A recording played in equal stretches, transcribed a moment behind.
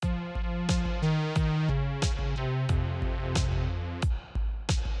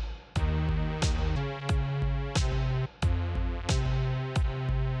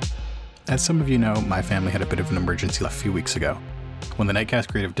As some of you know, my family had a bit of an emergency a few weeks ago. When the Nightcast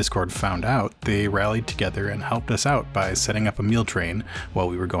Creative Discord found out, they rallied together and helped us out by setting up a meal train while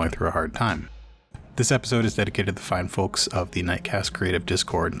we were going through a hard time. This episode is dedicated to the fine folks of the Nightcast Creative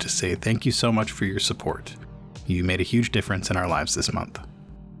Discord to say thank you so much for your support. You made a huge difference in our lives this month.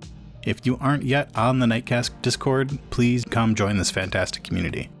 If you aren't yet on the Nightcast Discord, please come join this fantastic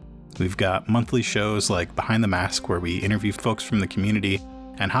community. We've got monthly shows like Behind the Mask, where we interview folks from the community,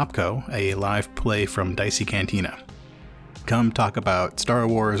 and Hopco, a live play from Dicey Cantina. Come talk about Star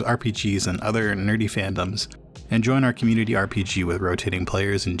Wars, RPGs, and other nerdy fandoms, and join our community RPG with rotating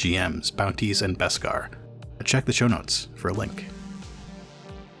players and GMs, bounties, and Beskar. Check the show notes for a link.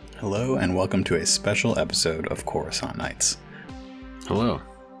 Hello, and welcome to a special episode of Coruscant Nights. Hello.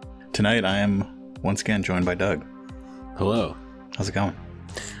 Tonight I am once again joined by Doug. Hello. How's it going?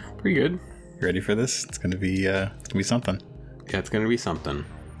 Pretty good. You ready for this? It's gonna be something. Yeah, it's gonna be something.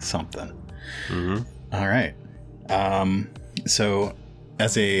 Something. Mm-hmm. All right. So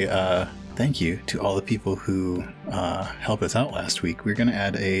as a thank you to all the people who helped us out last week, we're gonna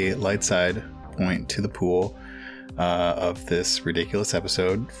add a light side point to the pool of this ridiculous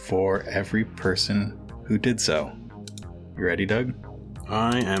episode for every person who did so. You ready, Doug?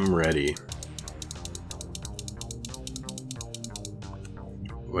 I am ready.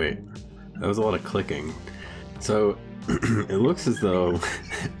 Wait, that was a lot of clicking. So, it looks as though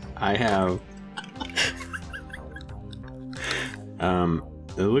I have...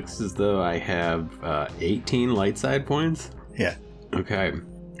 it looks as though I have 18 light side points? Yeah. Okay.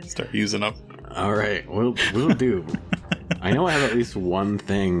 Start using up. Alright, we'll do. I know I have at least one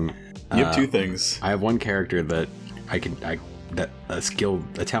thing. You have two things. I have one character that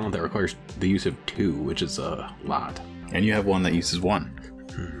a talent that requires the use of two, which is a lot. And you have one that uses one.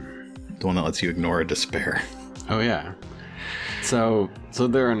 The one that lets you ignore a despair. Oh yeah. So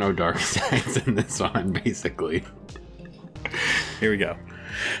there are no dark sides in this one, basically. Here we go.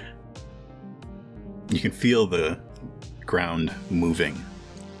 You can feel the ground moving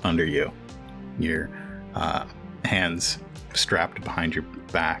under you. Your hands strapped behind your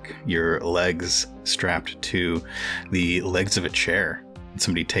back, your legs strapped to the legs of a chair.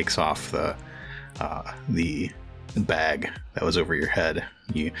 Somebody takes off the bag that was over your head.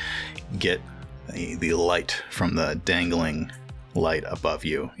 You get the light from the dangling light above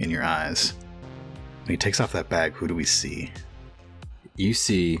you in your eyes. When he takes off that bag, who do we see? You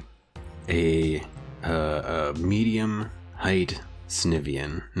see a medium height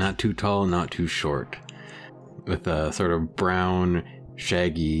Snivian, not too tall, not too short, with a sort of brown,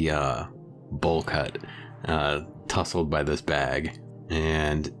 shaggy bowl cut, tussled by this bag,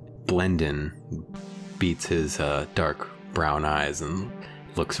 and Blendin beats his dark brown eyes and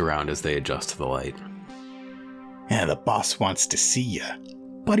looks around as they adjust to the light. Yeah, the boss wants to see you,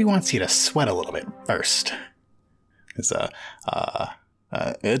 but he wants you to sweat a little bit first. It's a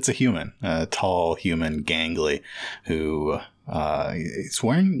human, a tall human, gangly, who is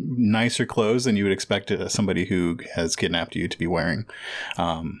wearing nicer clothes than you would expect somebody who has kidnapped you to be wearing.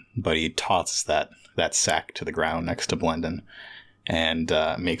 But he tosses that sack to the ground next to Blendin and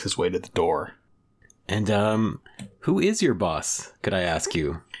makes his way to the door. And who is your boss, could I ask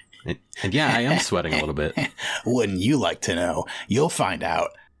you? And yeah, I am sweating a little bit. Wouldn't you like to know? You'll find out.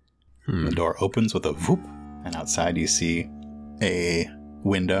 The door opens with a whoop, and outside you see a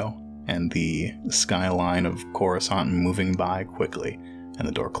window and the skyline of Coruscant moving by quickly, and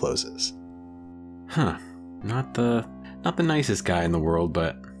the door closes. Huh. Not the nicest guy in the world,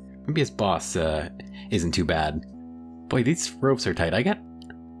 but maybe his boss isn't too bad. Boy, these ropes are tight. I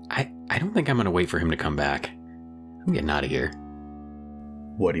don't think I'm gonna wait for him to come back. I'm getting out of here.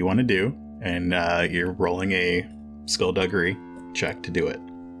 What do you want to do? And you're rolling a skullduggery check to do it.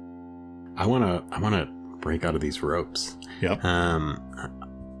 I wanna break out of these ropes. Yep.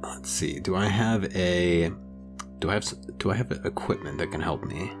 Let's see. Do I have equipment that can help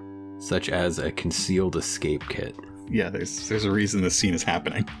me, such as a concealed escape kit? Yeah, there's a reason this scene is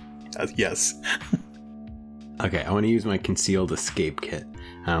happening. Yes. Okay, I want to use my concealed escape kit,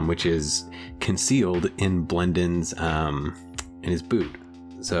 which is concealed in Blendin's in his boot.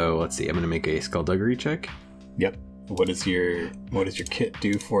 So let's see. I'm going to make a skullduggery check. Yep. What does your kit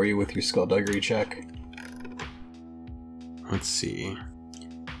do for you with your skullduggery check? Let's see.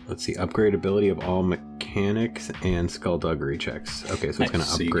 Upgrade ability of all mechanics and skullduggery checks. Okay, so it's going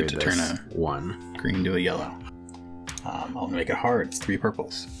to upgrade to this. Turn a one green to a yellow. I'll make it hard. It's 3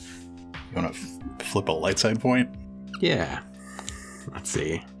 purples. You want to flip a light side point? Yeah. Let's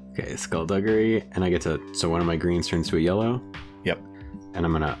see. Okay, skullduggery, and I get to. So one of my greens turns to a yellow. Yep. And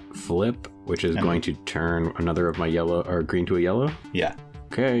I'm gonna flip, which is going to turn another of my yellow or green to a yellow. Yeah.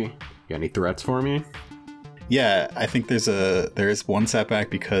 Okay. got any threats for me? Yeah, I think there is one setback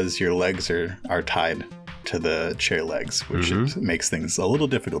because your legs are tied to the chair legs, which makes things a little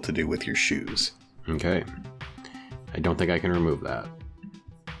difficult to do with your shoes. Okay. I don't think I can remove that.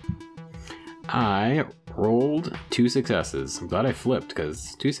 I rolled 2 successes. I'm glad I flipped,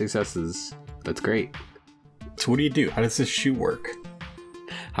 because 2 successes, that's great. So what do you do? How does this shoe work?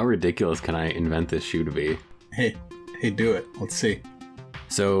 How ridiculous can I invent this shoe to be? Hey, do it. Let's see.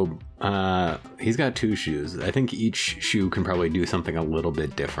 So, he's got 2 shoes. I think each shoe can probably do something a little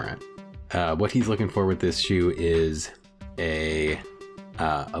bit different. What he's looking for with this shoe is a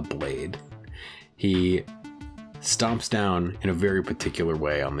blade. He stomps down in a very particular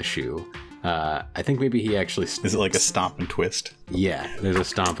way on the shoe. I think maybe he actually... Is it like a stomp and twist? Yeah, there's a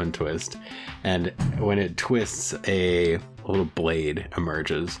stomp and twist. And when it twists, a little blade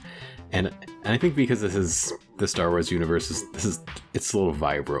emerges. And I think because this is the Star Wars universe, it's a little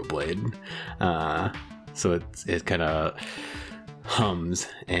vibro blade. So it kind of hums,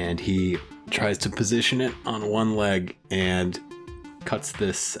 and he tries to position it on one leg and cuts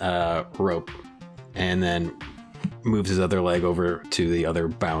this rope, and then moves his other leg over to the other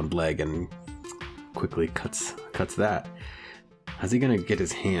bound leg and quickly cuts that. How's he gonna get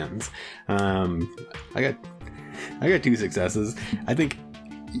his hands? I got 2 successes. I think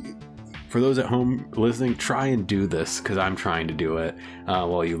for those at home listening, try and do this, because I'm trying to do it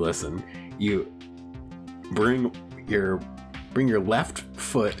while you listen. You bring your left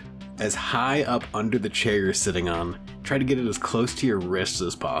foot as high up under the chair you're sitting on. Try to get it as close to your wrist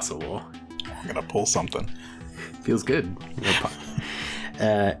as possible. I'm gonna pull something. Feels good.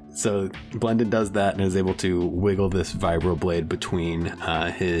 So Blendon does that and is able to wiggle this vibro blade between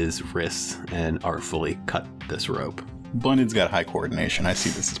his wrists and artfully cut this rope. Blendon's got high coordination. I see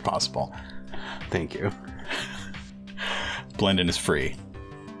this as possible. Thank you. Blendon is free.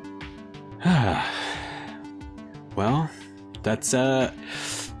 Well, that's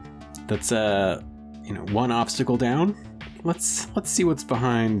one obstacle down. Let's see what's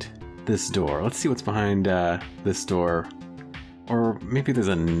behind this door. Let's see what's behind this door. Or maybe there's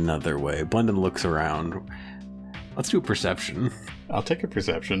another way. Blendon looks around. Let's do a perception. I'll take a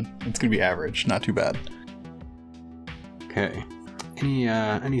perception. It's gonna be average, not too bad. Okay.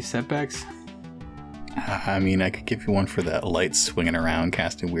 Any setbacks? I mean, I could give you one for that light swinging around,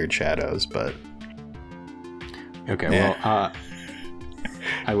 casting weird shadows, but... Okay, well,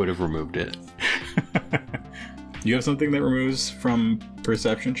 I would have removed it. You have something that removes from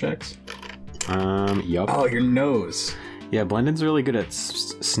perception checks? Yup. Oh, your nose. Yeah, Blendon's really good at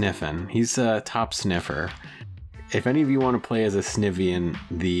sniffing. He's a top sniffer. If any of you want to play as a Snivian,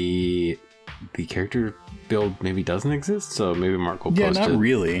 the character build maybe doesn't exist, so maybe Mark will post it. Yeah, not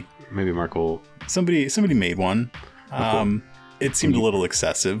really. Maybe Mark will... Somebody made one. It seemed a little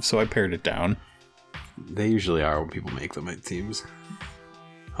excessive, so I pared it down. They usually are when people make them, it seems.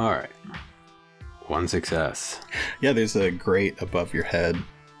 Alright. 1 success. Yeah, there's a grate above your head.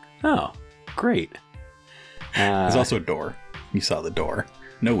 Oh, great. There's also a door. You saw the door.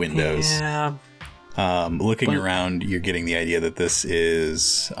 No windows. Yeah. Looking around, you're getting the idea that this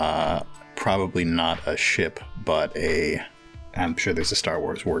is probably not a ship, but I'm sure there's a Star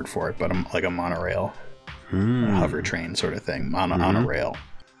Wars word for it, but like a monorail, a hover train sort of thing, on a rail.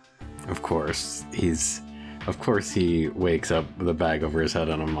 Of course, he wakes up with a bag over his head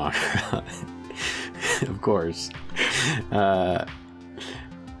on a monorail. Of course.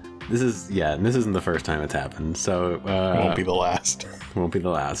 This isn't the first time it's happened, so... it won't be the last. Won't be the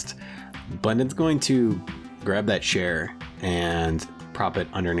last. Blendon's going to grab that chair and prop it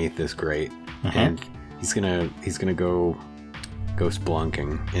underneath this grate, and he's gonna go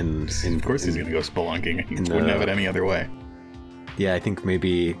spelunking in. Of course, he's gonna go spelunking. He wouldn't have it any other way. Yeah, I think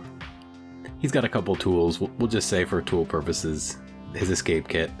maybe he's got a couple tools. We'll just say for tool purposes, his escape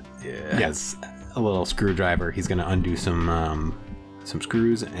kit has a little screwdriver. He's gonna undo some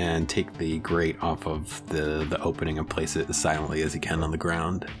screws and take the grate off of the opening and place it as silently as he can on the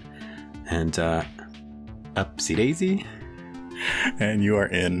ground. And upsy daisy. And you are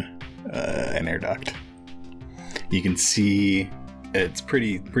in an air duct. You can see it's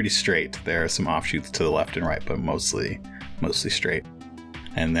pretty straight. There are some offshoots to the left and right, but mostly straight.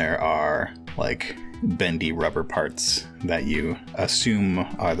 And there are like bendy rubber parts that you assume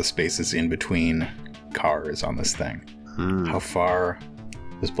are the spaces in between cars on this thing. How far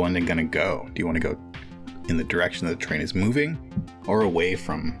is Blendon gonna go? Do you want to go in the direction that the train is moving, or away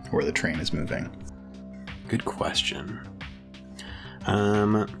from where the train is moving? Good question.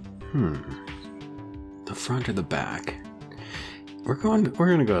 The front or the back? We're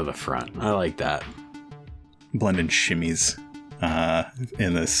gonna go to the front. I like that. Blendon shimmies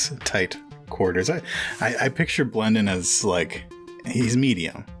in this tight quarters. I picture Blendon as like, he's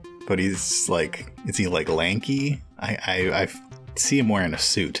medium, but he's like, is he like lanky? I see him wearing a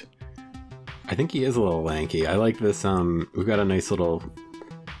suit. I think he is a little lanky. I like this. We've got a nice little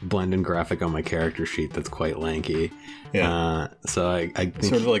Blendon graphic on my character sheet that's quite lanky. Yeah. So I think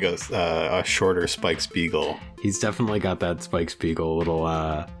sort of like a shorter Spike Spiegel. He's definitely got that Spike Spiegel little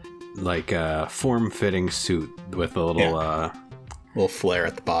form-fitting suit with a little flare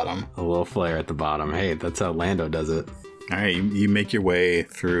at the bottom. A little flare at the bottom. Hey, that's how Lando does it. All right, you make your way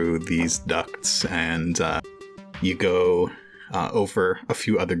through these ducts, and you go over a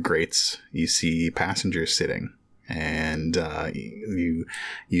few other grates. You see passengers sitting, and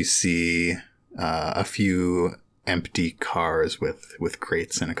you see a few empty cars with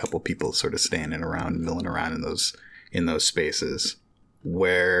crates and a couple people sort of standing around, milling around in those spaces.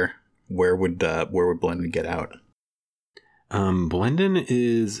 Where would Blendon get out? Blendon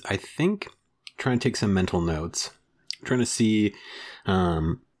is, I think, trying to take some mental notes. Trying to see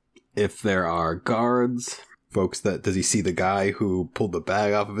if there are guards, folks does he see the guy who pulled the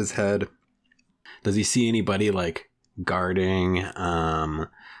bag off of his head? Does he see anybody like guarding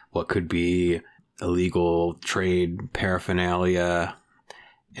what could be illegal trade paraphernalia?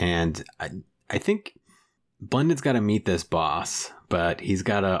 And I think Blendon's got to meet this boss, but he's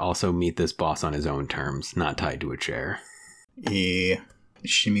got to also meet this boss on his own terms, not tied to a chair. He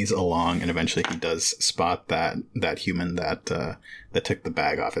shimmies along, and eventually he does spot that human that took the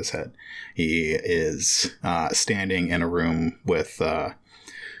bag off his head. He is standing in a room with I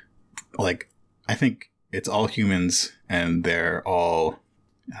think it's all humans, and they're all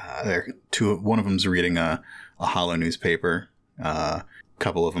one of them's reading a hollow newspaper. A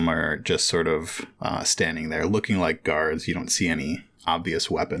couple of them are just sort of standing there looking like guards. You don't see any obvious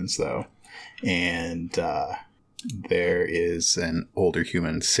weapons though, and there is an older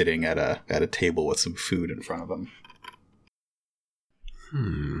human sitting at a table with some food in front of him.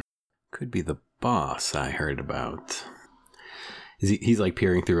 Could be the boss I heard about. He's like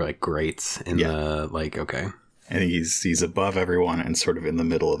peering through like grates in the like, okay. I think he's above everyone and sort of in the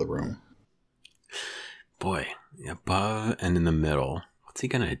middle of the room. Boy, above and in the middle. What's he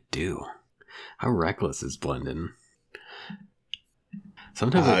gonna do? How reckless is Blendon?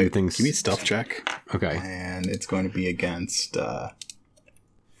 Sometimes I do things... Give me a stealth check. Okay. And it's going to be against...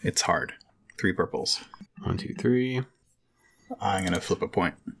 it's hard. 3 purples. 1, 2, 3. I'm going to flip a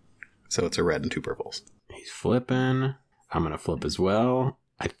point. So it's a red and 2 purples. He's flipping. I'm going to flip as well.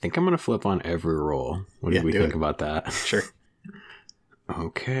 I think I'm going to flip on every roll. What do we think about that? Sure.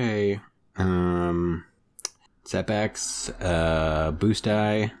 Okay. Setbacks. Boost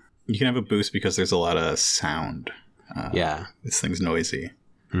die. You can have a boost because there's a lot of sound. This thing's noisy.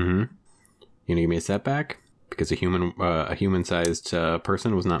 Mm-hmm. You gonna give me a setback? Because a human-sized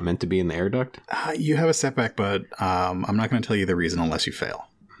person was not meant to be in the air duct? You have a setback, but I'm not going to tell you the reason unless you fail.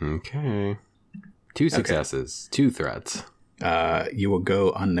 Okay. 2 successes. 2 threats. You will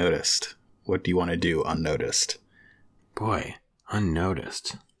go unnoticed. What do you want to do unnoticed? Boy,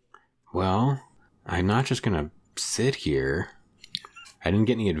 unnoticed. Well, I'm not just going to sit here. I didn't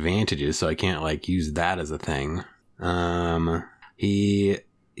get any advantages, so I can't like use that as a thing.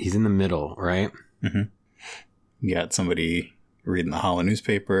 He's in the middle, right? Mm-hmm. You got somebody reading the hollow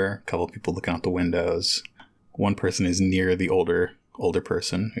newspaper, a couple of people looking out the windows. One person is near the older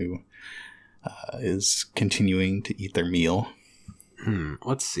person who is continuing to eat their meal.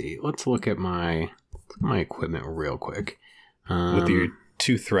 Let's see. Let's look at my equipment real quick. With your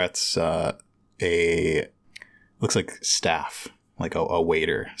 2 threats, looks like staff, like a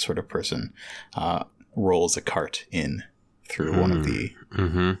waiter sort of person, rolls a cart in through one of the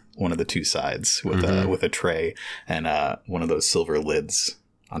 2 sides with a tray and one of those silver lids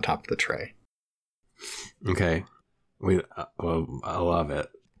on top of the tray. Okay, I love it.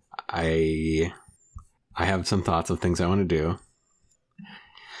 I have some thoughts of things I want to do.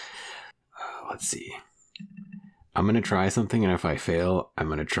 Let's see. I'm gonna try something, and if I fail, I'm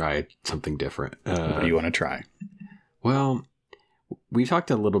gonna try something different. What do you want to try? Well, we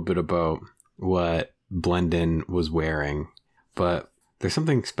talked a little bit about what Blendon was wearing, but there's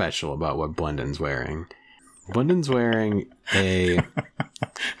something special about what Blendon's wearing. Blendon's wearing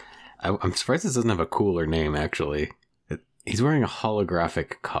I'm surprised this doesn't have a cooler name, actually. He's wearing a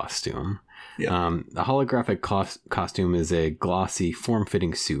holographic costume. Yeah. The holographic costume is a glossy,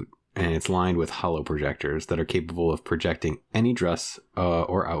 form-fitting suit, and it's lined with hollow projectors that are capable of projecting any dress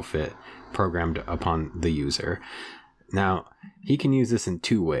or outfit programmed upon the user. Now, he can use this in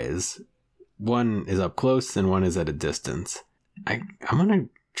 2 ways. One is up close and one is at a distance. I'm going to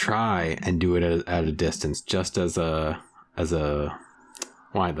try and do it at a distance just as a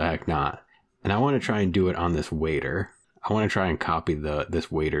why the heck not? And I want to try and do it on this waiter. I want to try and copy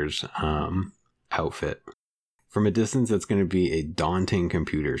this waiter's outfit. From a distance, that's going to be a daunting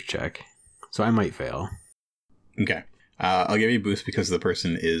computers check. So I might fail. Okay. I'll give you a boost because the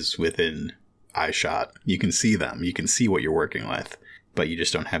person is within eye shot. You can see them. You can see what you're working with, but you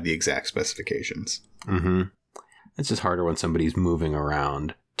just don't have the exact specifications. Mm-hmm. It's just harder when somebody's moving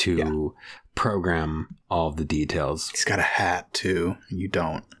around to program all of the details. He's got a hat, too, and you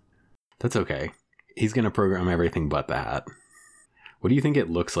don't. That's okay. He's going to program everything but the hat. What do you think it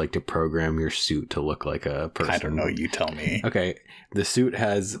looks like to program your suit to look like a person? I don't know. You tell me. Okay. The suit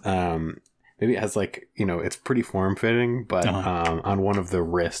has, maybe it has like, it's pretty form-fitting, but on one of the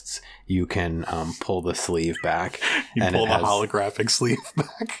wrists, you can pull the sleeve back. You pull the holographic sleeve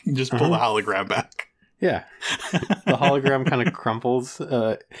back. You just pull the hologram back. Yeah. The hologram kind of crumples.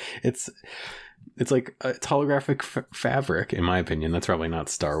 It's like it's holographic fabric, in my opinion. That's probably not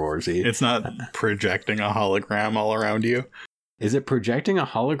Star Wars-y. It's not projecting a hologram all around you. Is it projecting a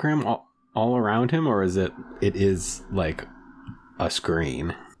hologram all around him, or is it is like a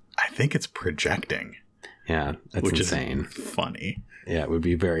screen? I think it's projecting. Yeah, that's insane. Is funny. Yeah, it would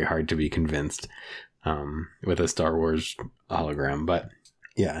be very hard to be convinced with a Star Wars hologram. But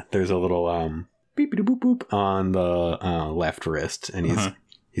yeah, there's a little beep-a-doop boop on the left wrist, and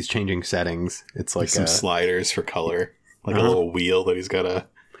he's changing settings. It's like some sliders for color, like a little wheel that he's got to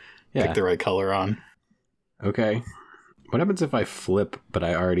pick the right color on. Okay. What happens if I flip, but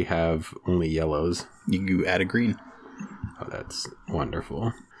I already have only yellows? You add a green. Oh, that's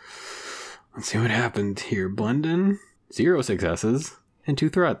wonderful. Let's see what happened here, Blendon. 0 successes and 2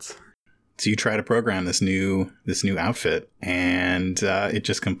 threats. So you try to program this new outfit, and it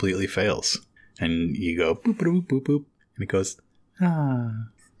just completely fails. And you go boop boop boop boop, and it goes ah.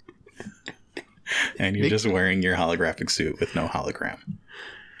 And you're just wearing your holographic suit with no hologram.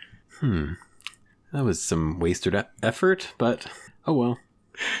 That was some wasted effort, but oh well.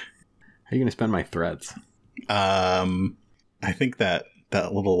 How are you going to spend my threats? I think that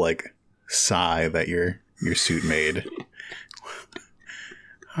little like sigh that your suit made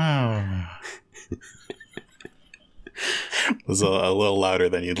was a little louder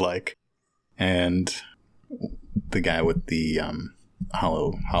than you'd like. And the guy with the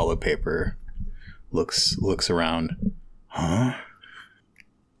hollow paper looks around. Huh?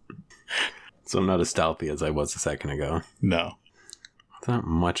 So I'm not as stealthy as I was a second ago. No. It's not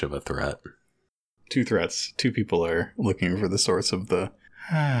much of a threat. 2 threats. 2 people are looking for the source of the...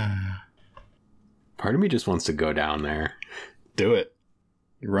 Part of me just wants to go down there. Do it.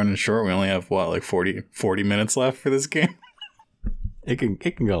 You're running short. We only have, like 40 minutes left for this game? It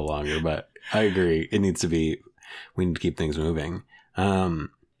can go longer, but I agree. It needs to be... We need to keep things moving. Blendon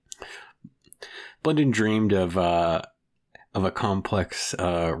dreamed of a complex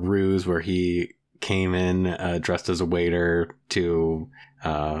ruse where he came in dressed as a waiter to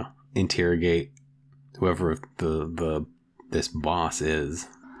interrogate whoever this boss is.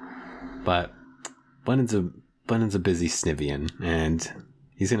 But Blendon's a busy Snivian, and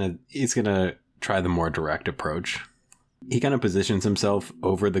he's gonna try the more direct approach. He kind of positions himself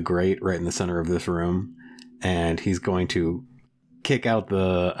over the grate right in the center of this room, and he's going to kick out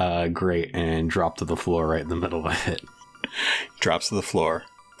the grate and drop to the floor right in the middle of it. Drops to the floor.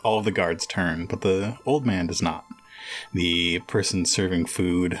 All of the guards turn, but the old man does not. The person serving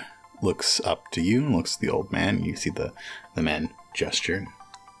food looks up to you, looks at the old man. You see the man gesture,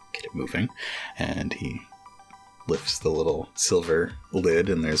 get it moving, and he lifts the little silver lid,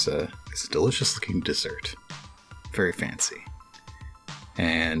 and there's a delicious looking dessert. Very fancy.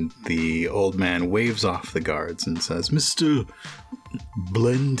 And the old man waves off the guards and says, "Mr.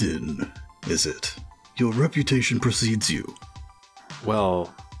 Blendon, is it? Your reputation precedes you."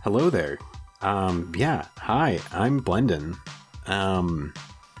 Well, hello there. Yeah, hi, I'm Blendon.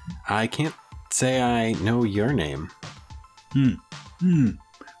 I can't say I know your name.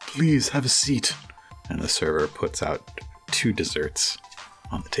 Please have a seat. And the server puts out 2 desserts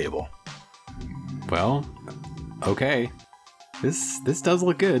on the table. Well, okay. This does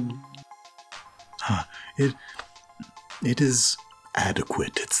look good. It is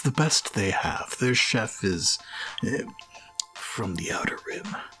adequate. It's the best they have. Their chef is from the Outer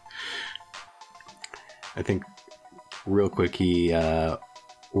Rim. I think real quick he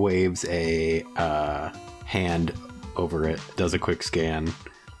waves a hand over it, does a quick scan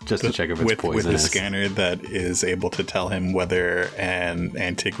just to check if it's poisonous. With a scanner that is able to tell him whether an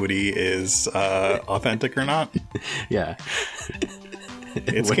antiquity is authentic or not. Yeah.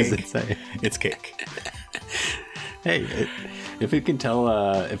 It's what cake. Does it say? It's cake. Hey, if it can tell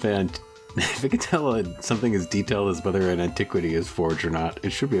if an If it can tell something as detailed as whether an antiquity is forged or not,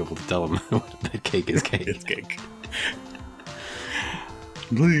 it should be able to tell him that cake is cake. It's cake.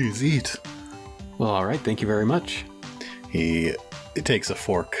 Please eat. Well, all right. Thank you very much. He takes a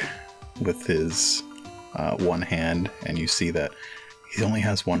fork with his one hand, and you see that he only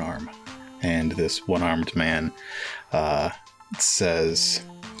has one arm. And this one-armed man says,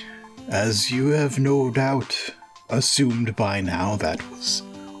 "As you have no doubt assumed by now, that was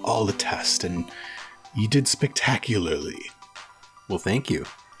all a test, and you did spectacularly. Well, thank you.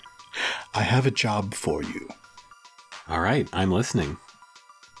 I have a job for you. All right, I'm listening.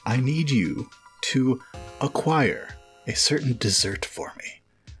 I need you to acquire a certain dessert for me."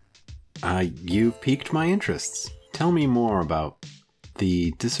 You've piqued my interests. Tell me more about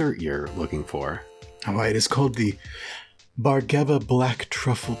the dessert you're looking for. Oh, it is called the Bargeva Black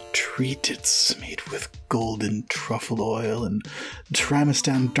Truffle Treat. It's made with golden truffle oil and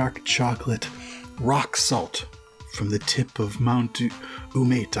Tramistan dark chocolate, rock salt from the tip of Mount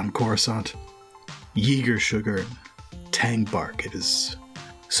Umate on Coruscant, Jaeger sugar, and tang bark. It is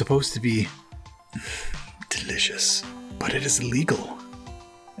supposed to be delicious, but it is illegal.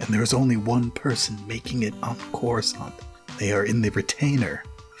 And there is only one person making it on Coruscant. They are in the retainer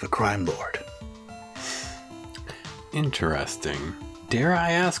of a crime lord. Interesting. Dare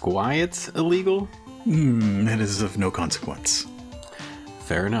I ask why it's illegal? It is of no consequence.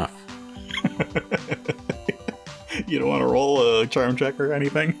 Fair enough. You don't want to roll a charm check or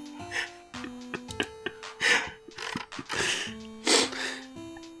anything?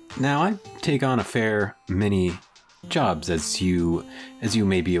 Now, I take on a fair many jobs, as you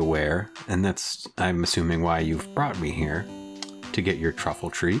may be aware, and that's, I'm assuming, why you've brought me here, to get your truffle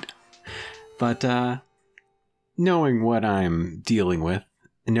treat. But, knowing what I'm dealing with,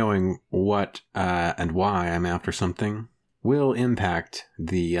 knowing what and why I'm after something, will impact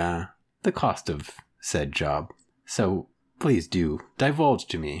the cost of said job. So, please do divulge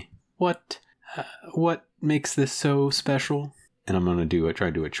to me what makes this so special. And I'm gonna try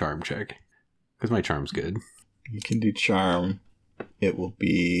to do a charm check, because my charm's good. You can do charm. It'll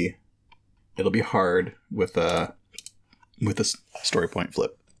be hard with a story point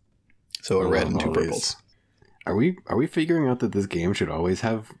flip. So a red and two purples. Are we figuring out that this game should always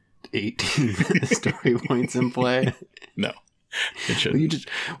have 18 story points in play? No, it should.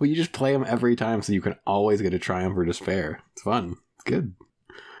 Will you just play them every time so you can always get a triumph or despair? It's fun. It's good.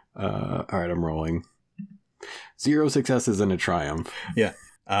 All right, I'm rolling. 0 successes and a triumph. Yeah.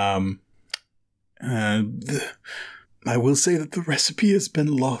 I will say that the recipe has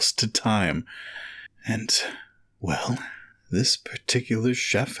been lost to time. And, well, this particular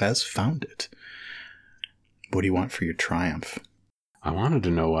chef has found it. What do you want for your triumph? I wanted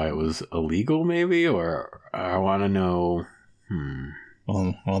to know why it was illegal, maybe, or I want to know...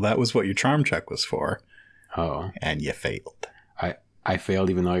 Well, that was what your charm check was for. Oh. And you failed. I failed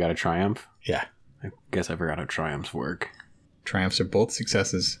even though I got a triumph? Yeah. I guess I forgot how triumphs work. Triumphs are both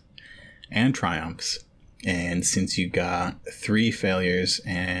successes and triumphs. And since you got 3 failures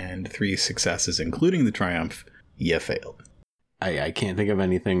and 3 successes, including the triumph, you failed. I can't think of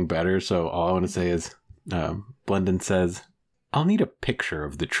anything better, so all I want to say is, Blendon says, "I'll need a picture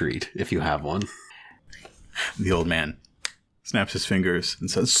of the treat, if you have one." The old man snaps his fingers and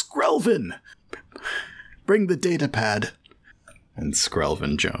says, "Skrelvin, bring the data pad." And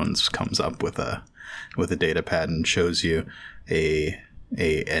Skrelvin Jones comes up with a data pad and shows you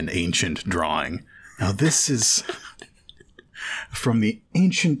an ancient drawing. Now this is from the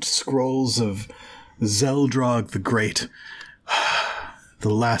ancient scrolls of Zeldrog the Great, the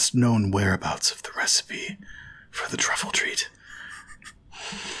last known whereabouts of the recipe for the truffle treat.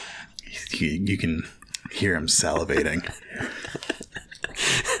 You can hear him salivating.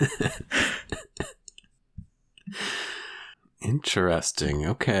 Interesting.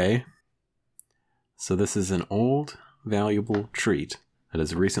 Okay. So this is an old, valuable treat that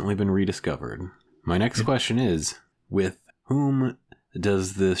has recently been rediscovered. My next question is, with whom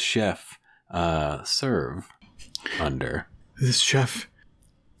does this chef serve under? This chef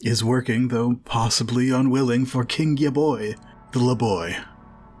is working, though possibly unwilling, for King Yaboy, the Laboy.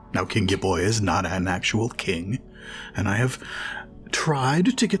 Now, King Yaboy is not an actual king, and I have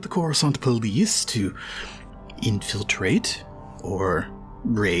tried to get the Coruscant police to infiltrate or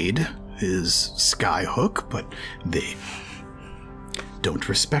raid his skyhook, but they don't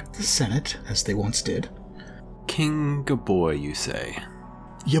respect the Senate as they once did. King Gaboy, you say?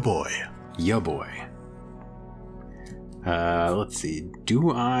 Yaboy. Yaboy. Let's see.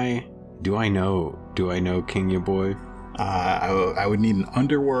 Do I know King Yaboy? I would need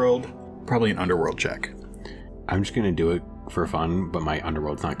probably an underworld check. I'm just gonna do it for fun, but my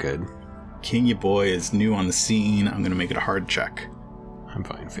underworld's not good. King Ya Boy is new on the scene. I'm going to make it a hard check. I'm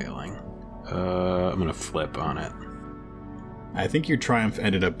fine failing. I'm going to flip on it. I think your triumph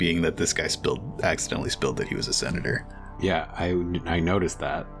ended up being that this guy accidentally spilled that he was a senator. Yeah, I noticed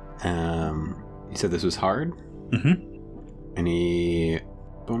that. You said this was hard? Mm-hmm. Any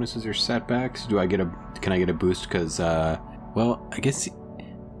bonuses or setbacks? Can I get a boost? Because, well, I guess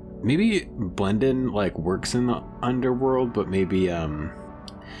maybe Blendin like works in the underworld, but maybe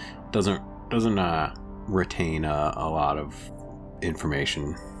doesn't retain a lot of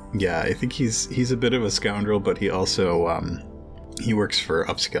information. Yeah, I think he's a bit of a scoundrel, but he also he works for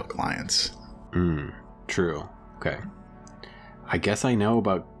upscale clients. True. Okay. I guess I know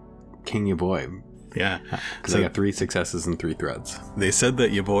about King Ya Boy. Yeah. Because I got 3 successes and 3 threats. They said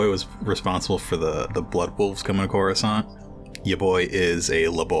that Ya Boy was responsible for the Blood Wolves coming to Coruscant. Ya Boy is a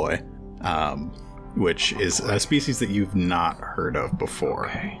LaBoy, which is a species that you've not heard of before.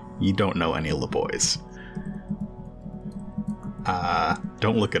 Okay. You don't know any LaBoys.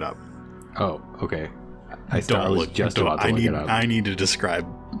 Don't look it up. Oh, okay. I was just about to look it up. I need to describe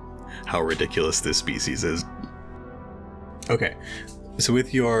how ridiculous this species is. Okay, so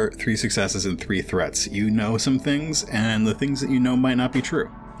with your 3 successes and 3 threats, you know some things, and the things that you know might not be true.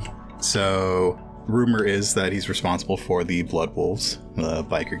 So, rumor is that he's responsible for the Blood Wolves, the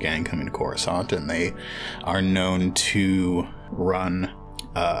biker gang coming to Coruscant, and they are known to run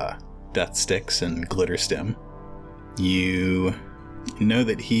death sticks and glitter stim. You know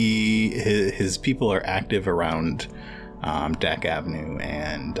that his people are active around Dak Avenue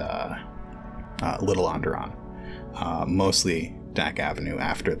and Little Onderon. Mostly Dak Avenue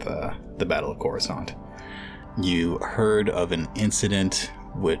after the Battle of Coruscant. You heard of an incident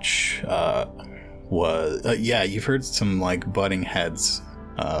which you've heard some like butting heads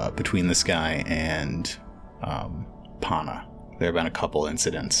between this guy and Pana. There have been a couple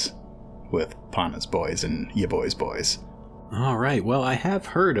incidents with Pana's boys and Ya Boy's boys. All right. Well, I have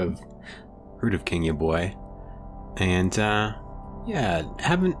heard of King Ya Boy, and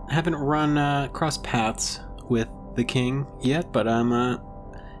haven't run cross paths with the king yet, but I'm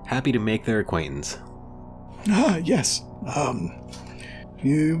happy to make their acquaintance. Yes.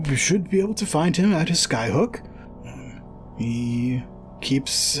 You should be able to find him at his skyhook. He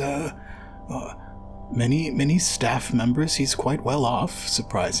keeps many staff members. He's quite well off,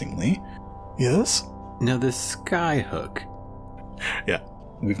 surprisingly. Yes? Now, the skyhook. Yeah.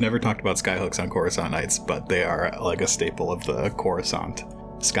 We've never talked about skyhooks on Coruscant Nights, but they are like a staple of the Coruscant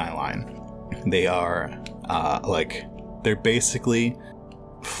skyline. They are they're basically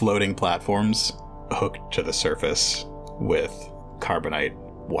floating platforms hooked to the surface with carbonite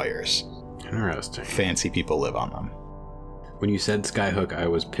wires. Interesting. Fancy people live on them. When you said skyhook, I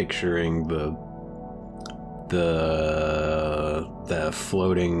was picturing the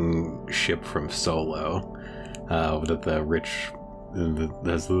floating ship from Solo, that the rich.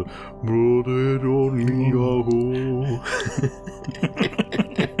 That's the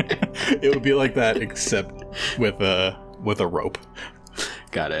It would be like that, except with a rope.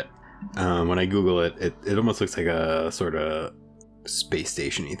 Got it. When I Google it, it almost looks like a sort of space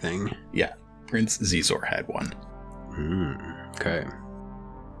station-y thing. Yeah, Prince Zizor had one. Okay.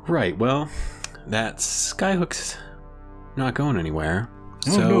 Right. Well, that skyhook's not going anywhere.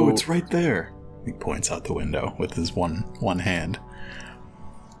 Oh no, it's right there. He points out the window with his one hand.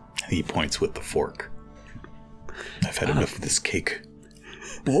 He points with the fork. I've had enough of this cake.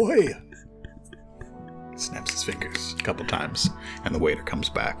 Boy! Snaps his fingers a couple times, and the waiter comes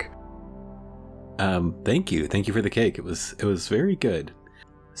back. Thank you for the cake. It was very good.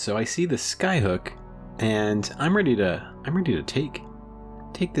 So I see the skyhook, and I'm ready to take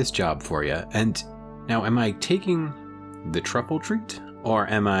this job for you. And now, am I taking the truffle treat, or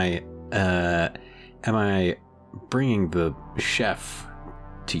am I bringing the chef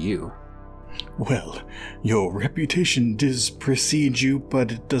to you? Well, your reputation does precede you,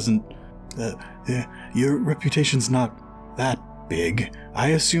 but it doesn't... your reputation's not that big. I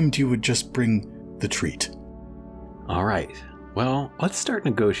assumed you would just bring the treat. All right. Well, let's start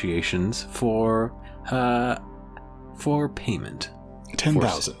negotiations for payment.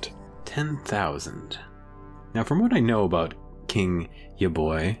 10,000. 10,000. Now, from what I know about King Ya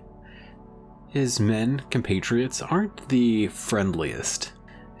Boy, his men, compatriots, aren't the friendliest.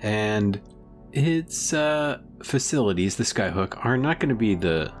 And its facilities, the skyhook, are not going to be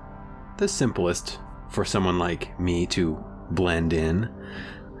the simplest for someone like me to blend in.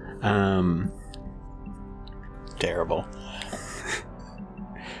 Terrible.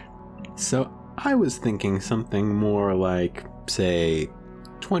 So I was thinking something more like, say,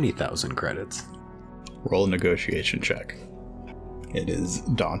 20,000 credits. Roll a negotiation check. It is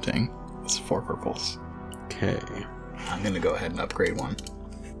daunting. It's 4 purples. Okay. I'm going to go ahead and upgrade one.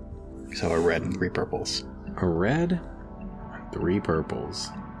 So a red and 3 purples. A red, 3 purples.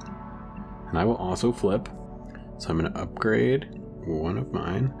 And I will also flip. So I'm going to upgrade one of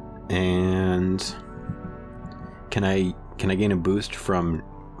mine. And can I gain a boost from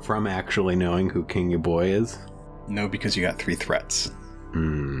actually knowing who King Your Boy is? No, because you got 3 threats.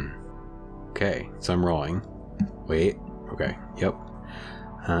 Okay, so I'm rolling. Wait. Okay. Yep.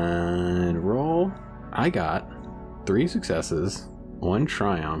 And roll. I got 3 successes, 1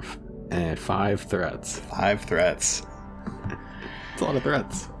 triumph, and 5 threats. 5 threats. It's a lot of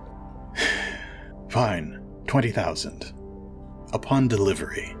threats. Fine. 20,000. Upon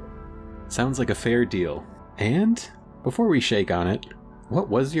delivery. Sounds like a fair deal. And before we shake on it, what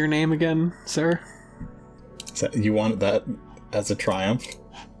was your name again, sir? So you wanted that as a triumph?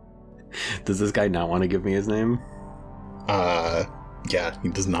 Does this guy not want to give me his name? Yeah, he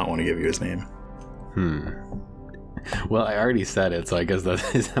does not want to give you his name. Well, I already said it, so I guess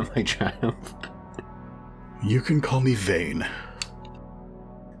is that my triumph? You can call me Vane.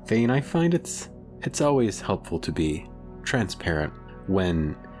 Vane, I find it's always helpful to be transparent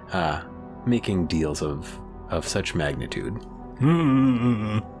when making deals of such magnitude.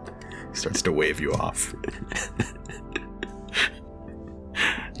 He starts to wave you off.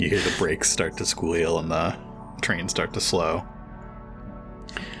 You hear the brakes start to squeal and the train start to slow.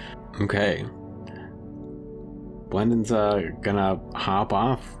 Okay. Blendon's gonna hop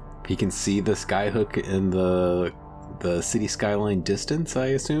off. He can see the skyhook in the city skyline distance, I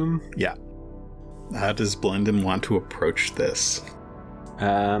assume? Yeah. How does Blendon want to approach this?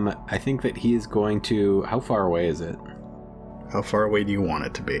 I think that he is going to... How far away is it? How far away do you want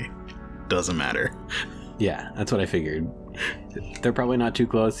it to be? Doesn't matter. Yeah, that's what I figured. They're probably not too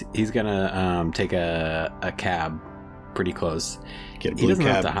close. He's gonna take a cab pretty close. Get a blue he doesn't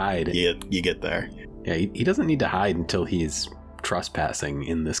cab. have to hide. You get there. Yeah, he doesn't need to hide until he's trespassing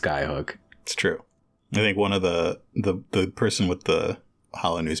in the skyhook. It's true. I think one of the person with the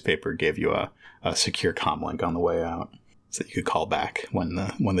hollow newspaper gave you a secure comm link on the way out, so you could call back when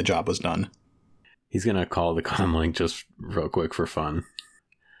the job was done. He's gonna call the comm link just real quick for fun.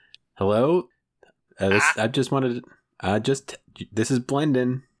 Hello, I just wanted this is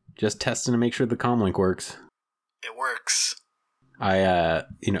Blendon, just testing to make sure the comm link works. It works. I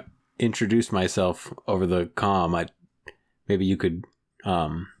introduced myself over the comm. Maybe you could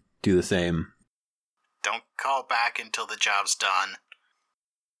do the same. Don't call back until the job's done.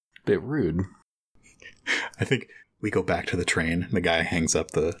 Bit rude. I think we go back to the train. The guy hangs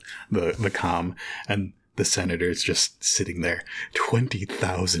up the comm, and the senator's just sitting there.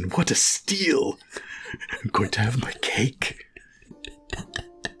 20,000. What a steal! I'm going to have my cake.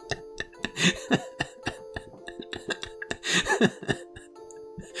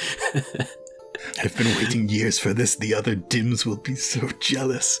 I've been waiting years for this. The other Dims will be so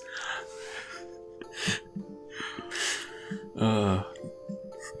jealous.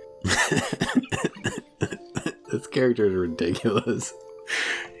 This character is ridiculous.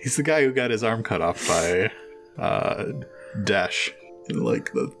 He's the guy who got his arm cut off by Dash in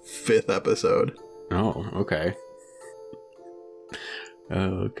like the 5th episode. Oh, okay.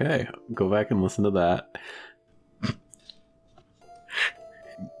 Okay, go back and listen to that.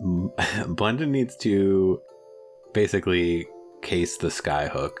 Blendon needs to basically case the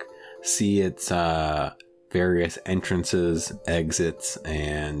skyhook, see its various entrances, exits,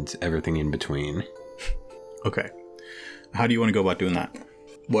 and everything in between. Okay. How do you want to go about doing that?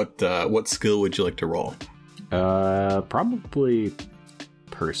 What skill would you like to roll? Probably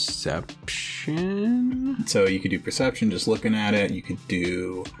perception. So you could do perception, just looking at it. You could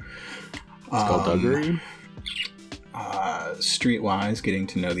do Skullduggery. Streetwise, getting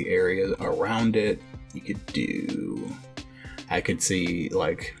to know the area around it. You could do... I could see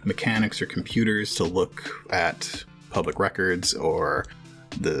like mechanics or computers to look at public records or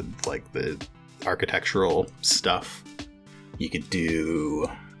the architectural stuff. You could do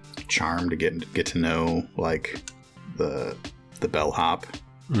charm to get to know like the bellhop.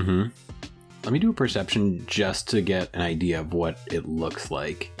 Mm-hmm. Let me do a perception just to get an idea of what it looks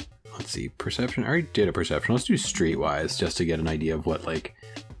like. Let's see, perception. I already did a perception. Let's do streetwise just to get an idea of what like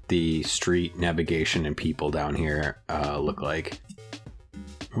the street navigation and people down here look like.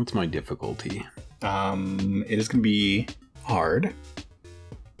 What's my difficulty? It is going to be hard.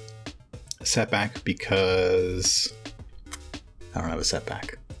 Setback because I don't have a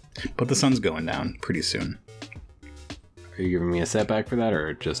setback, but the sun's going down pretty soon. Are you giving me a setback for that,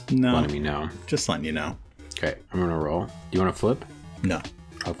 or just No, letting me know? Just letting you know. Okay, I'm gonna roll. Do you want to flip? No.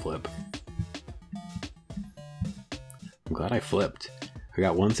 I'll flip. I'm glad I flipped. I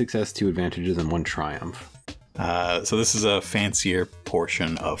got 1 success, 2 advantages, and 1 triumph. So this is a fancier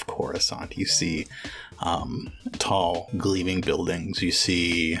portion of Coruscant. You see tall, gleaming buildings. You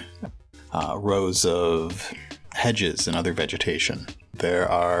see rows of hedges and other vegetation. There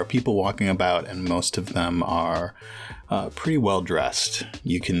are people walking about, and most of them are pretty well dressed.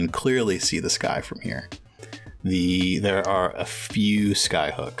 You can clearly see the sky from here. There are a few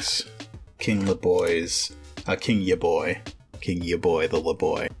skyhooks. King Yaboy, the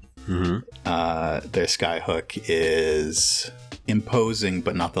LeBoy. Mm-hmm. Their skyhook is imposing,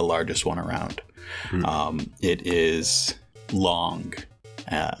 but not the largest one around. It is long,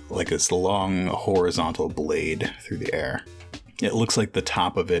 like this long horizontal blade through the air. It looks like the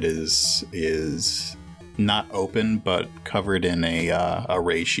top of it is not open, but covered in a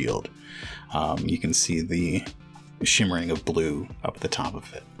ray shield. You can see the shimmering of blue up the top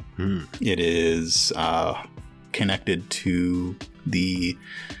of it. It is connected to the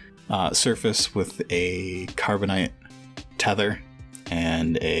surface with a carbonite tether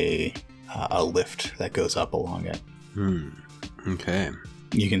and a lift that goes up along it. Okay.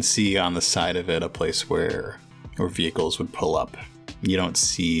 You can see on the side of it a place where vehicles would pull up. You don't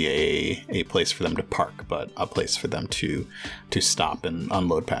see a place for them to park, but a place for them to stop and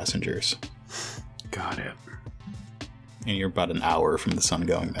unload passengers. Got it. And you're about an hour from the sun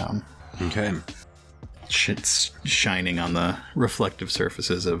going down. Okay. Shit's shining on the reflective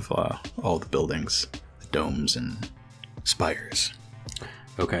surfaces of all the buildings, the domes and spires.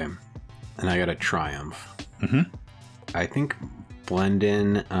 Okay. And I got a triumph. Mm-hmm. I think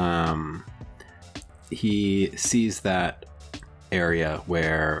Blendon, he sees that area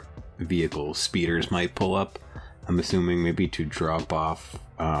where vehicles, speeders might pull up. I'm assuming maybe to drop off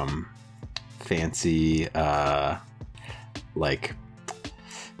fancy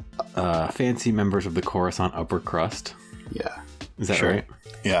fancy members of the Coruscant upper crust. Yeah. Is that right?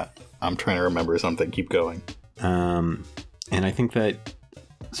 Yeah. I'm trying to remember something. Keep going. And I think that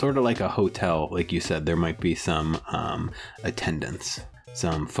sort of like a hotel, like you said, there might be some attendants,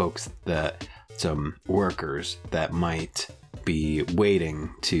 some workers that might be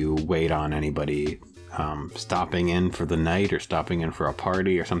waiting to wait on anybody stopping in for the night or stopping in for a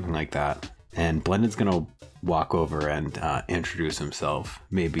party or something like that. And Blendon's going to walk over and introduce himself,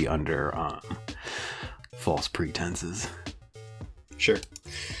 maybe under false pretenses. Sure.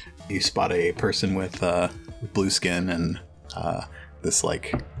 You spot a person with blue skin and this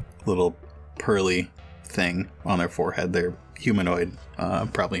like little pearly thing on their forehead. They're humanoid,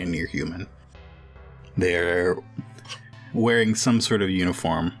 probably a near human. They're wearing some sort of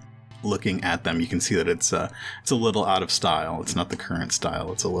uniform. Looking at them, you can see that it's a little out of style. It's not the current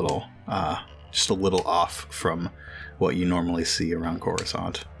style. It's a little just a little off from what you normally see around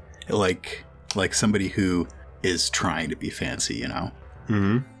Coruscant. Like somebody who is trying to be fancy, you know?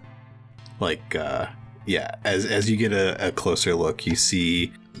 Mm-hmm. Like, yeah, as you get a closer look, you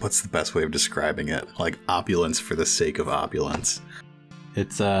see, what's the best way of describing it? Like opulence for the sake of opulence.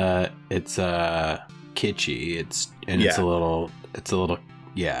 It's kitschy. It's a little,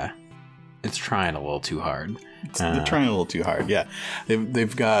 yeah. It's trying a little too hard. They're trying a little too hard, yeah.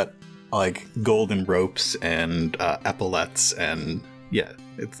 They've got like golden ropes and epaulets, and yeah,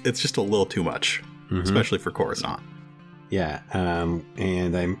 it's just a little too much, especially for Coruscant. Yeah,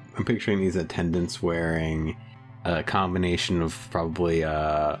 and I'm picturing these attendants wearing a combination of probably.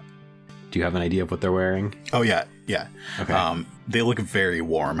 Do you have an idea of what they're wearing? Oh yeah. Okay. They look very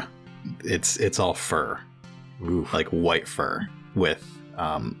warm. It's all fur, Oof. like white fur with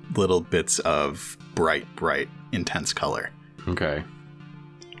little bits of bright, intense color. Okay.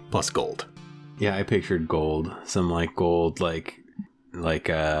 Plus gold. Yeah, I pictured gold. Some like gold, like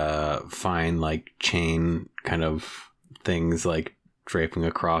fine like chain kind of things like draping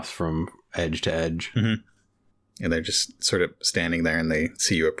across from edge to edge. Mm-hmm. And they're just sort of standing there, and they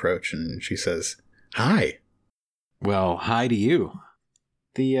see you approach, and she says, "Hi." Well, hi to you.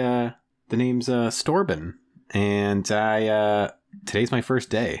 The name's Storben, and today's my first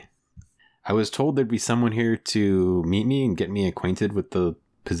day. I was told there'd be someone here to meet me and get me acquainted with the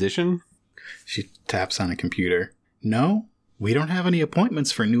position. She taps on a computer. No, we don't have any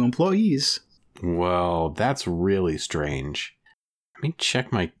appointments for new employees. Well, that's really strange. Let me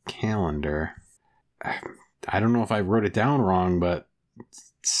check my calendar. I don't know if I wrote it down wrong, but it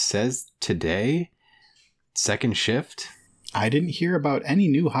says today, second shift. I didn't hear about any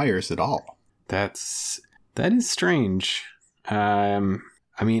new hires at all. That is strange. I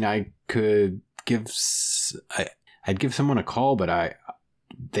mean, I could I'd give someone a call, but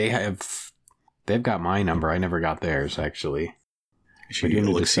they've got my number. I never got theirs, actually. She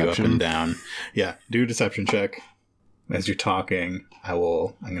looks you up and down. Yeah, do a deception check. as you're talking,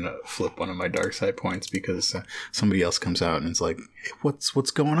 I'm gonna flip one of my dark side points because somebody else comes out and is like, hey,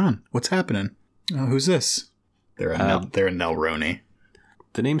 what's going on? What's happening? Who's this? They're a Nelroni.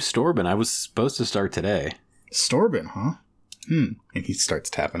 The name's Storben. I was supposed to start today. Storben, huh? And he starts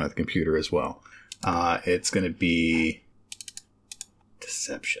tapping at the computer as well. It's gonna be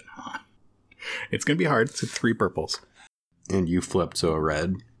deception, huh? It's gonna be hard. It's 3 purples. And you flipped, so a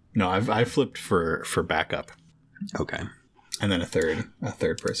red. No, I flipped for backup. Okay. And then a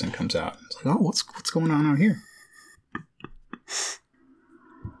third person comes out. It's like, oh, what's going on out here?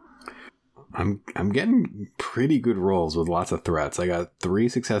 I'm getting pretty good rolls with lots of threats. I got 3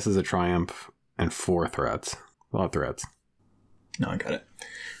 successes, a triumph, and 4 threats. A lot of threats. No, I got it.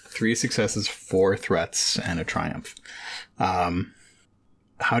 3 successes, 4 threats, and a triumph.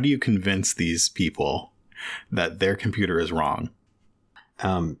 How do you convince these people that their computer is wrong?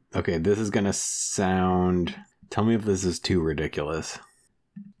 Okay, this is gonna sound... Tell me if this is too ridiculous.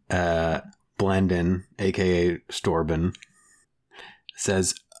 Blendin, aka Storben,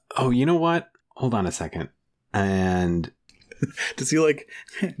 says, oh, you know what? Hold on a second. And... Does he, like,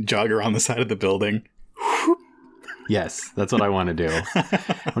 jog around the side of the building? Yes, that's what I want to do.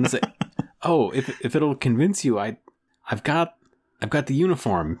 I want to say, oh, if it'll convince you, I've got the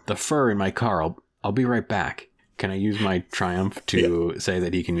uniform, the fur in my car. I'll be right back. Can I use my triumph to say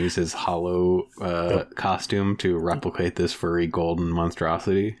that he can use his hollow costume to replicate this furry golden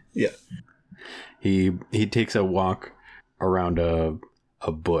monstrosity? Yeah. He takes a walk around a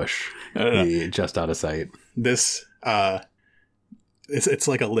bush, just out of sight. This it's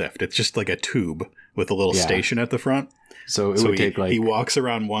like a lift. It's just like a tube with a little station at the front. So it would take like... He walks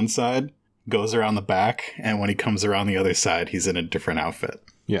around one side, goes around the back, and when he comes around the other side, he's in a different outfit.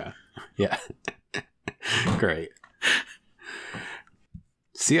 Yeah. Yeah. Great.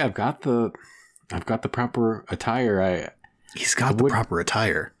 See, I've got the proper attire. He's got the proper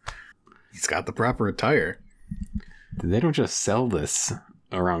attire. They don't just sell this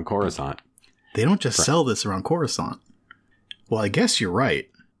around Coruscant. Well, I guess you're right.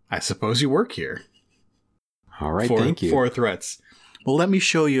 I suppose you work here. All right, thank you. 4 threats. Well, let me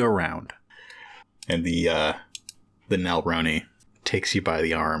show you around. And the Nelroni takes you by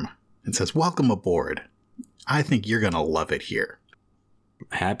the arm and says, welcome aboard. I think you're going to love it here.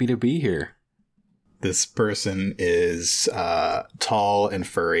 Happy to be here. This person is tall and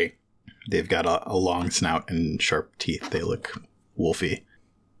furry. They've got a long snout and sharp teeth. They look wolfy.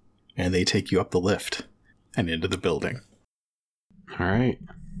 And they take you up the lift and into the building. All right.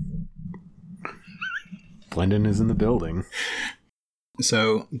 Blendin is in the building.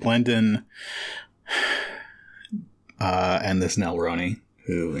 So Blendin and this Nelroni,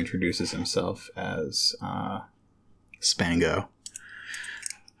 who introduces himself as Spango.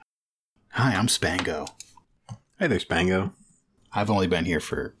 Hi, I'm Spango. Hey there, Spango. I've only been here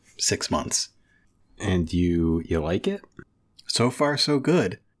for 6 months. And you like it? So far, so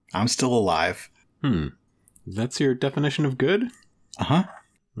good. I'm still alive. That's your definition of good? Uh-huh.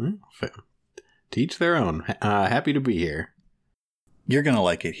 To each their own. Happy to be here. You're gonna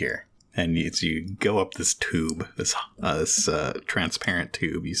like it here. And you go up this tube, this transparent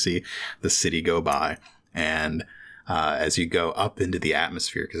tube. You see the city go by. And as you go up into the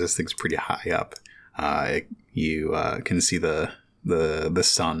atmosphere, because this thing's pretty high up, you can see the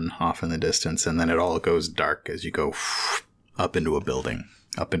sun off in the distance. And then it all goes dark as you go up into a building,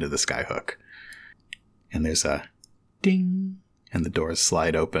 up into the skyhook. And there's a ding, and the doors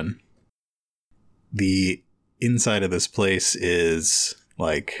slide open. The inside of this place is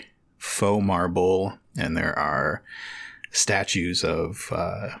like faux marble, and there are statues of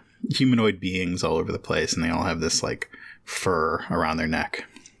humanoid beings all over the place, and they all have this like fur around their neck.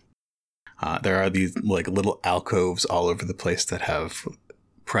 There are these like little alcoves all over the place that have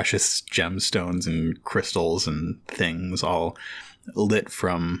precious gemstones and crystals and things all lit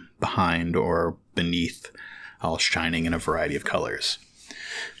from behind or beneath, all shining in a variety of colors.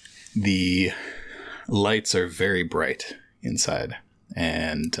 The lights are very bright inside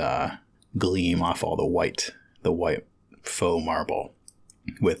and gleam off all the white faux marble.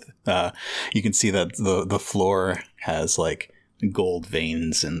 With you can see that the floor has like gold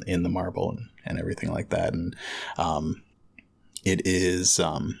veins in the marble and everything like that, and it is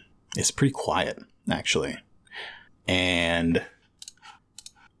it's pretty quiet actually. And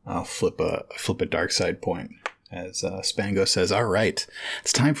I'll flip a dark side point as Spango says, all right,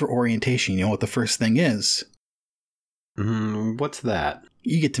 it's time for orientation. You know what the first thing is? What's that?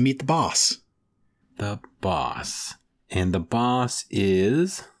 You get to meet the boss. The boss. And the boss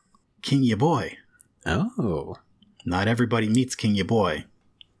is? King Yaboy. Oh. Not everybody meets King Yaboy.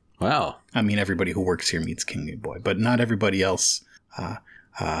 Well, I mean, everybody who works here meets King Boy, but not everybody else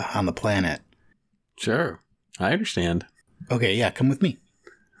on the planet. sure. I understand. Okay, yeah, come with me.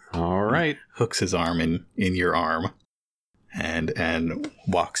 All right. Hooks his arm in your arm and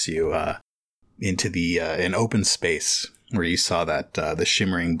walks you into the an open space where you saw that the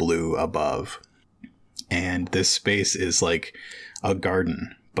shimmering blue above. And this space is like a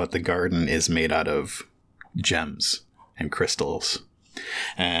garden, but the garden is made out of gems and crystals.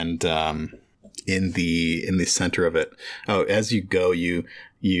 And in the center of it, as you go, you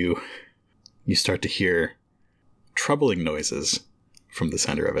start to hear troubling noises from the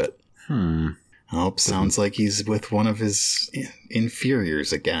center of it. Oh, sounds like he's with one of his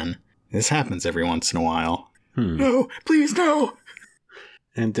inferiors again. This happens every once in a while. No, please, no!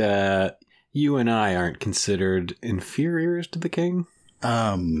 And you and I aren't considered inferiors to the king?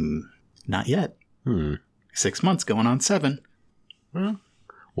 Not yet. 6 months going on 7. Well,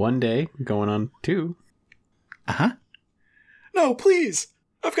 1 day going on 2. Uh-huh. No, please!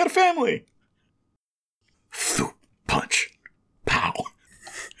 I've got a family! Thoop, punch. Pow!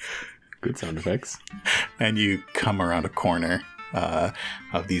 Good sound effects. And you come around a corner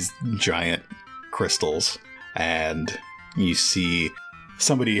of these giant crystals, and you see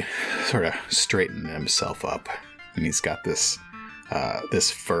somebody sort of straighten himself up, and he's got this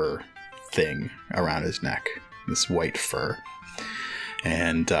fur thing around his neck, this white fur,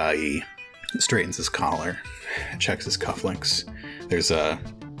 and he straightens his collar, checks his cufflinks. There's a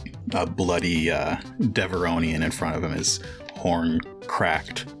bloody Deveronian in front of him, his horn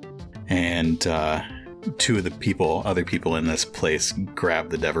cracked, and 2 of the other people in this place grab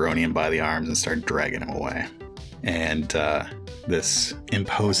the Deveronian by the arms and start dragging him away. And this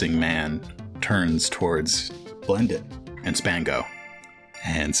imposing man turns towards Blendit and Spango.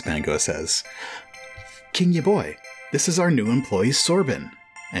 And Spango says, "King ya boy, this is our new employee Sorbin."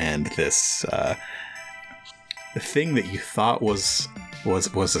 And this the thing that you thought was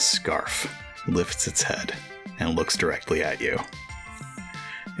a scarf lifts its head and looks directly at you.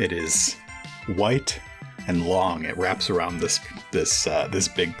 It is white and long. It wraps around this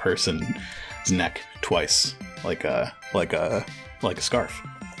big person's neck twice, like a scarf.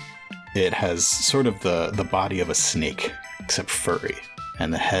 It has sort of the body of a snake, except furry,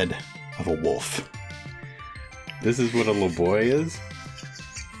 and the head of a wolf. This is what a Loboy is?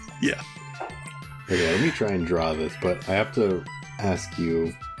 Yeah. Okay, let me try and draw this, but I have to ask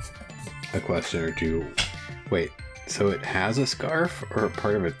you a question or two. Wait, so it has a scarf, or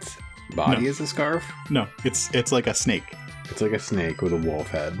part of its body is a scarf? No, it's like a snake. It's like a snake with a wolf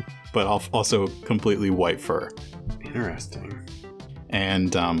head. But also completely white fur. Interesting.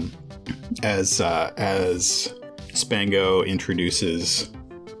 And as Spango introduces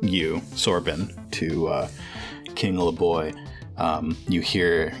you, Sorbin, to King Laboy, you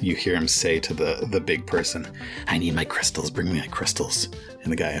hear him say to the big person, "I need my crystals. Bring me my crystals."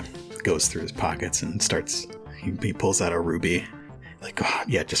 And the guy goes through his pockets and starts. He pulls out a ruby. Like, oh,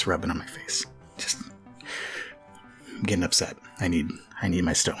 yeah, just rub it on my face. I'm getting upset. I need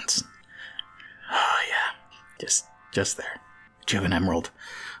my stones. Oh yeah, just there. Do you have an emerald?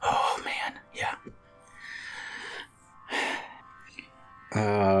 Oh man, yeah.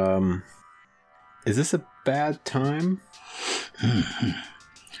 Is this a bad time?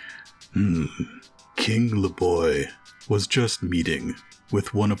 King Laboy was just meeting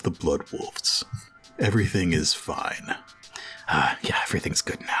with one of the blood wolves. Everything is fine. Yeah, everything's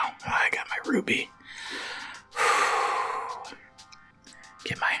good now. I got my ruby.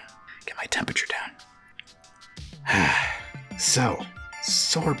 Get my temperature down. So,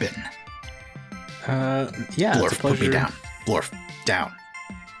 Sorbin. Yeah, Blorf, it's a pleasure. put me down. Blorf, down.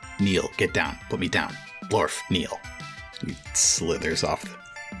 Kneel, get down. Put me down. Blorf, kneel. He slithers off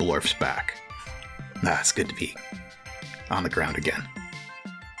Blorf's back. It's good to be on the ground again.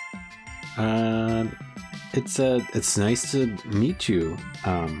 It's nice to meet you,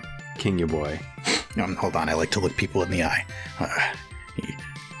 King your boy. Hold on, I like to look people in the eye.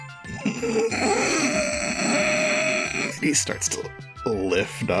 He starts to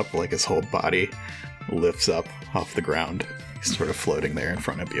lift up, like his whole body lifts up off the ground. He's sort of floating there in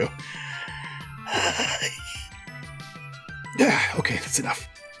front of you. Okay, that's enough.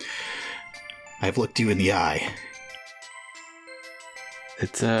 I've looked you in the eye.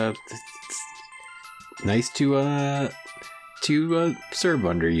 It's nice to serve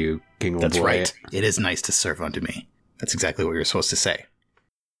under you, King That's boy. right. It is nice to serve under me. That's exactly what you're supposed to say.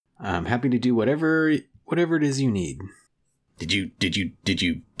 I'm happy to do whatever it is you need. Did you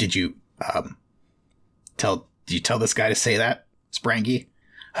tell this guy to say that, Sprangy?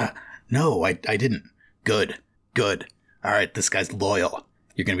 No, I didn't. Good. All right, this guy's loyal.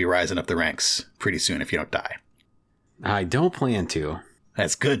 You're going to be rising up the ranks pretty soon if you don't die. I don't plan to.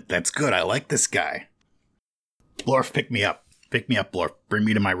 That's good. That's good. I like this guy. Blorf, pick me up. Pick me up, Blorf. Bring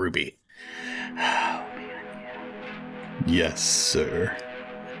me to my ruby. Oh, man. Yeah. Yes, sir.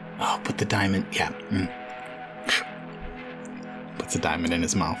 Oh, put the diamond. Yeah. Puts a diamond in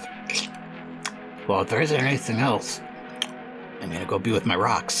his mouth. Well, if there isn't anything else, I'm going to go be with my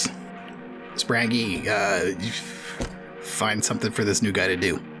rocks. Spraggy, find something for this new guy to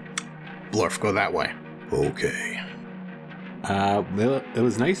do. Blorf, go that way. Okay. It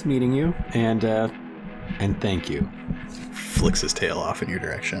was nice meeting you, and thank you. Flicks his tail off in your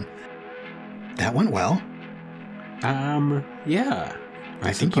direction. That went well. Yeah.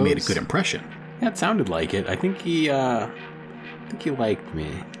 I think you made a good impression. Yeah, it sounded like it. I think he liked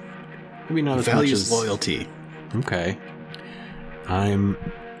me. Maybe not as much values as loyalty. Okay. I'm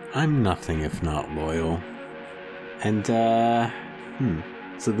nothing if not loyal. And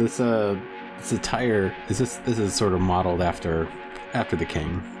so this attire this is sort of modeled after the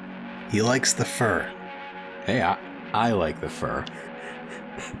king. He likes the fur. Hey, I like the fur.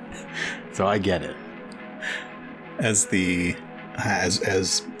 So I get it. As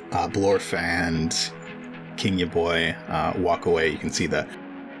Blorf and King Yaboy walk away, you can see the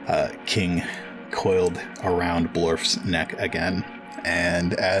king coiled around Blorf's neck again.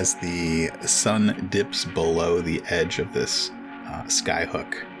 And as the sun dips below the edge of this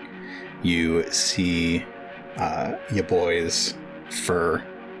skyhook, you see Yaboy's fur,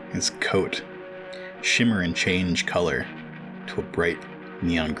 his coat, shimmer and change color to a bright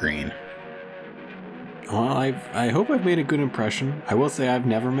neon green. Well, I hope I've made a good impression. I will say I've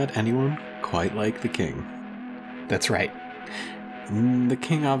never met anyone quite like the king. That's right. The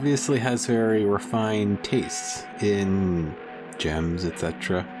king obviously has very refined tastes in gems,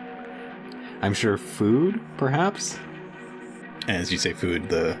 etc. I'm sure food, perhaps? As you say food,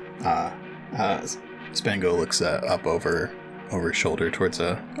 the Spango looks up over his shoulder towards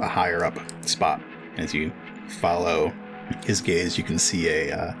a higher up spot. As you follow his gaze, you can see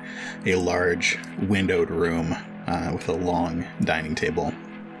a large windowed room with a long dining table.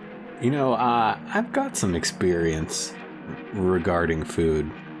 I've got some experience regarding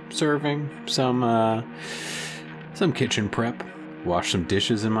food. Serving, some kitchen prep. Washed some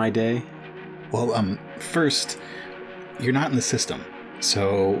dishes in my day. Well, first, you're not in the system,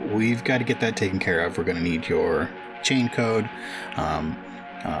 so we've got to get that taken care of. We're going to need your chain code,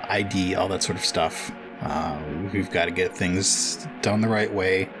 ID, all that sort of stuff. We've got to get things done the right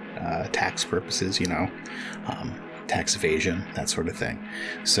way, tax purposes, tax evasion, that sort of thing.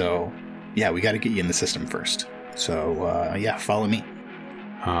 So, yeah, we got to get you in the system first. So, follow me.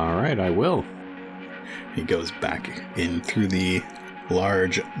 All right, I will. He goes back in through the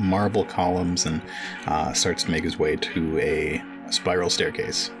large marble columns and starts to make his way to a spiral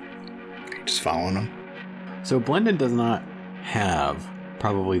staircase. Just following him. So Blendon does not have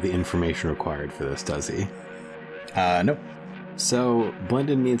probably the information required for this, does he? Nope. So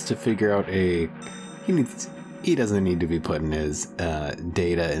Blendon needs to figure out he doesn't need to be putting his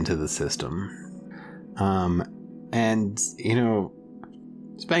data into the system. And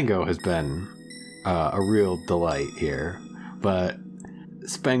Spango has been a real delight here, but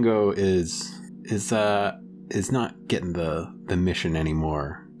Spango is not getting the mission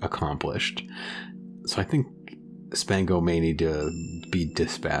anymore accomplished. So I think Spango may need to be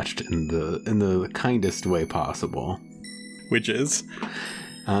dispatched in the kindest way possible. Which is?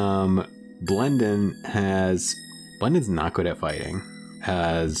 Blendon's not good at fighting.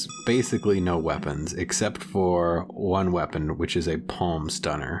 Has basically no weapons except for one weapon, which is a palm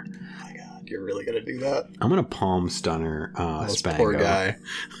stunner. Oh my god, you're really gonna do that? I'm gonna palm stunner Spango. Poor guy.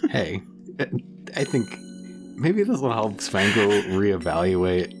 Hey, I think maybe this will help Spango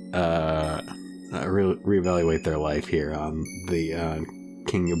reevaluate their life here on the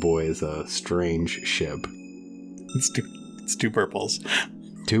King Yaboy's strange ship. It's two purples.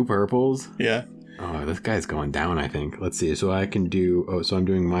 2 purples? Yeah. Oh, this guy's going down, I think. Let's see. So I can do... so I'm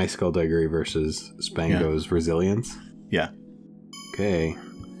doing my skullduggery versus Spango's resilience? Yeah. Okay.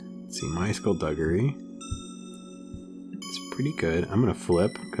 Let's see. My skullduggery. It's pretty good. I'm going to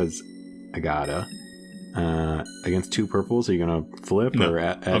flip, because I gotta. Against 2 purples, are you going to flip or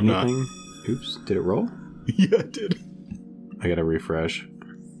add anything? Not. Oops. Did it roll? Yeah, it did. I gotta refresh.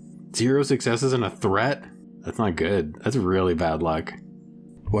 0 successes and a threat? That's not good. That's really bad luck.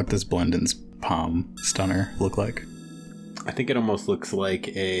 What does Blendon's palm stunner look like? I think it almost looks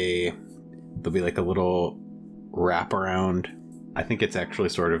like there'll be like a little wraparound. I think it's actually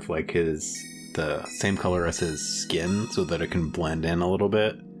sort of like the same color as his skin so that it can blend in a little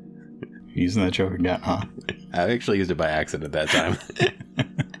bit. Using that joke again, huh? I actually used it by accident that time.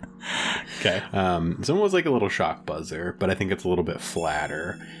 Okay. It's almost like a little shock buzzer, but I think it's a little bit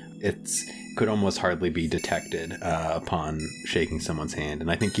flatter. It's could almost hardly be detected upon shaking someone's hand, and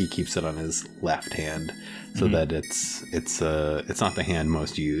I think he keeps it on his left hand so that it's not the hand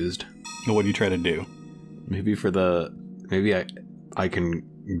most used. What do you try to do? Maybe I can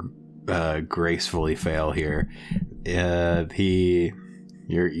gracefully fail here. You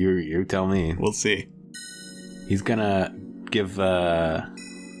tell me. We'll see. He's gonna give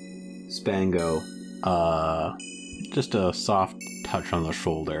Spango just a soft touch on the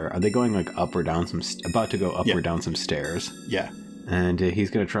shoulder. Are they going like up or down about to go up or down some stairs? Yeah. And he's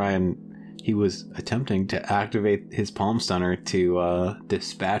gonna try and he was attempting to activate his palm stunner to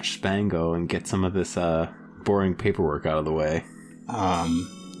dispatch Spango and get some of this boring paperwork out of the way. I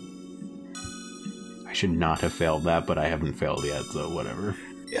should not have failed that, but I haven't failed yet, so whatever.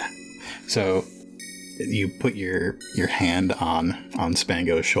 Yeah. So you put your hand on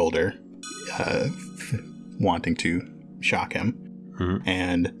Spango's shoulder, wanting to shock him,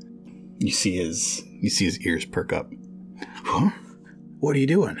 and you see his ears perk up. Huh? What are you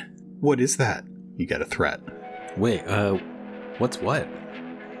doing? What is that? You got a threat. Wait, what's what?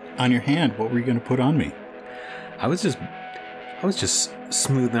 On your hand, what were you going to put on me? I was just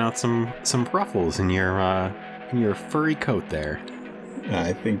smoothing out some ruffles in your furry coat there.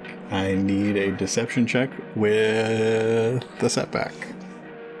 I think I need a deception check with the setback.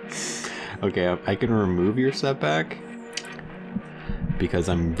 Okay, I can remove your setback because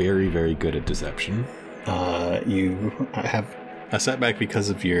I'm very, very good at deception. You have a setback because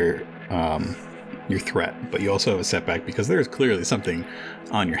of your threat, but you also have a setback because there is clearly something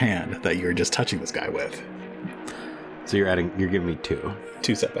on your hand that you're just touching this guy with. So you're giving me 2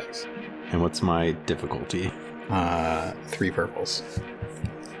 setbacks. And what's my difficulty? 3 purples.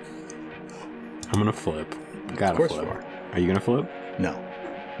 I'm gonna flip. Gotta of course flip. you are. Are you gonna flip? No.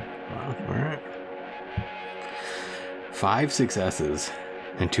 Wow, all right. 5 successes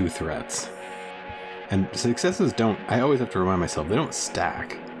and 2 threats. And successes I always have to remind myself, they don't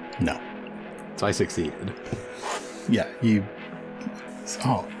stack. No. So I succeeded. Yeah,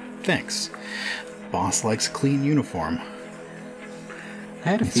 Oh, thanks. Boss likes clean uniform. I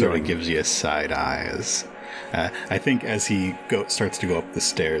had a It feeling. sort of gives you a side eye. I think as he starts to go up the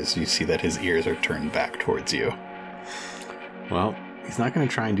stairs, you see that his ears are turned back towards you. Well, he's not going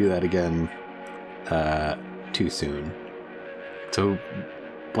to try and do that again too soon. So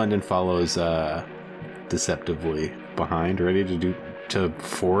Blendon follows deceptively behind, ready to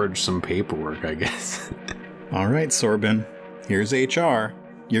forge some paperwork, I guess. All right, Sorbin, here's HR.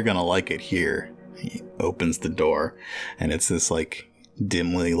 You're gonna like it here. He opens the door, and it's this like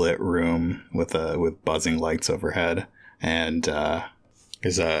dimly lit room with buzzing lights overhead, and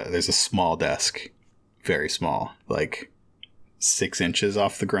there's a small desk, very small, like 6 inches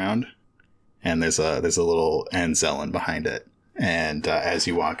off the ground, and there's a little Anzelin behind it. And as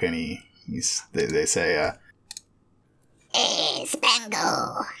you walk in, they say, Hey,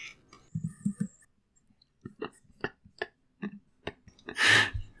 Spango.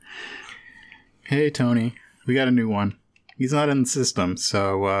 "Hey, Tony, we got a new one. He's not in the system,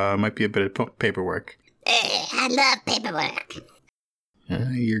 so might be a bit of paperwork. Hey, I love paperwork.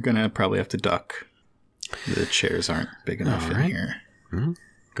 You're gonna probably have to duck. The chairs aren't big enough in here.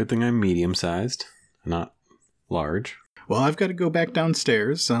 Good thing I'm medium-sized, not large. Well, I've got to go back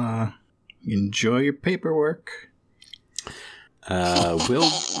downstairs. Enjoy your paperwork."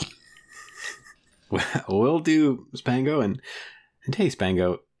 We'll do, Spango, and hey,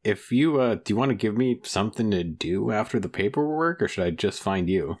 Spango, if you do you want to give me something to do after the paperwork, or should I just find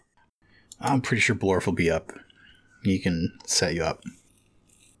you? I'm pretty sure Blorf will be up. He can set you up.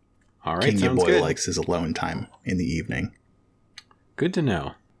 All right, King Your sounds Boy good. likes his alone time in the evening. Good to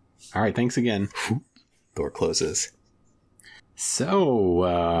know. All right, thanks again. Door closes.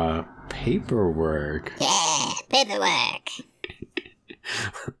 So, paperwork. Yeah, paperwork.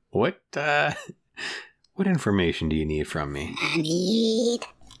 What information do you need from me? I need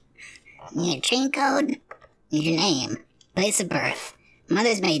your train code, your name, place of birth,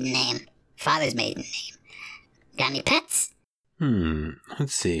 mother's maiden name, father's maiden name. Got any pets?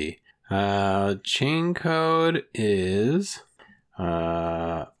 Let's see. Chain code is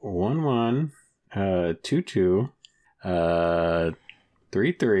 1122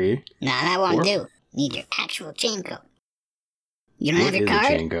 33. No, that won't do. Need your actual chain code. You don't What have your is a card?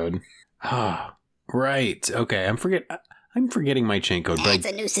 chain code? Ah, right. Okay, I'm forgetting my chain code, That's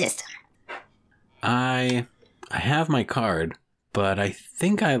but a new system. I have my card, but I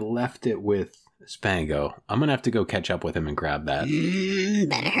think I left it with Spango. I'm gonna have to go catch up with him and grab that.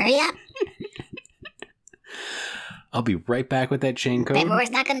 Better hurry up. I'll be right back with that chain code.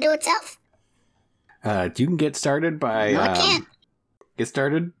 Paperwork's not gonna do itself. You can get started by... No, I can't. Get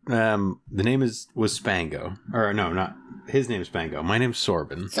started. The name was Spango. Or no, not... His name's Spango. My name's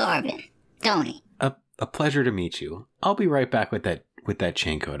Sorbin. Sorbin. Tony. A pleasure to meet you. I'll be right back with that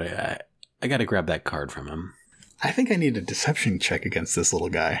chain code. I gotta grab that card from him. I think I need a deception check against this little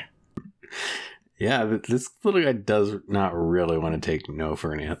guy. Yeah, this little guy does not really want to take no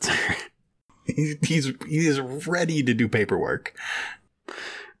for an answer. He's ready to do paperwork.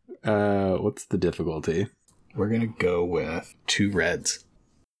 What's the difficulty? We're gonna go with 2 reds.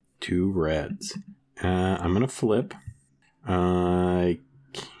 2 reds. I'm gonna flip. Let's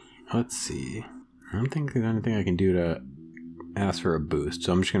see. I don't think there's anything I can do to ask for a boost,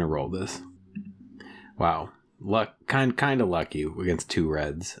 so I'm just gonna roll this. Wow, luck, kind of lucky against 2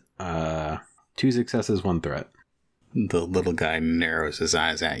 reds. 2 successes, 1 threat. The little guy narrows his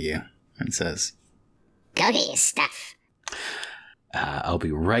eyes at you and says, Go get your stuff. I'll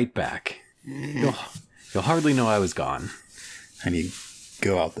be right back. You'll hardly know I was gone. And you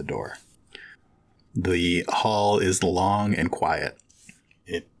go out the door. The hall is long and quiet.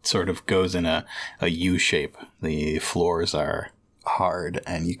 It sort of goes in a U shape. The floors are hard,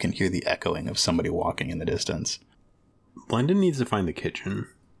 and you can hear the echoing of somebody walking in the distance. Blendon needs to find the kitchen.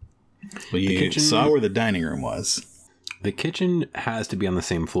 Well, you saw where the dining room was. The kitchen has to be on the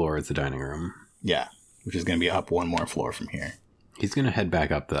same floor as the dining room. Yeah, which is going to be up 1 more floor from here. He's going to head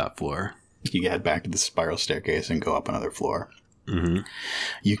back up to that floor. You head back to the spiral staircase and go up another floor. Mm-hmm.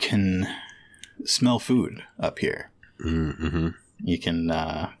 You can smell food up here. Mm-hmm. You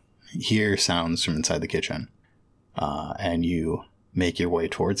can hear sounds from inside the kitchen. And you make your way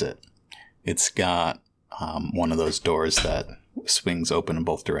towards it. It's got one of those doors that swings open in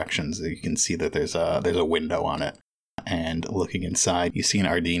both directions. You can see that there's a window on it. And looking inside, you see an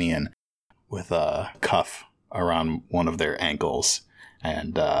Ardenian with a cuff around one of their ankles.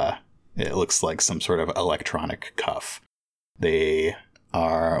 And it looks like some sort of electronic cuff. They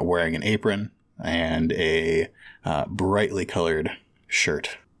are wearing an apron and a brightly colored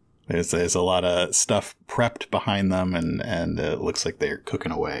shirt. There's a lot of stuff prepped behind them, and it looks like they're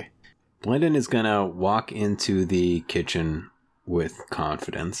cooking away. Blendon is going to walk into the kitchen with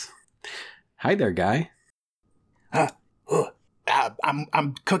confidence. Hi there, guy.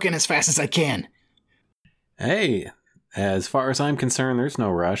 I'm cooking as fast as I can. Hey, as far as I'm concerned, there's no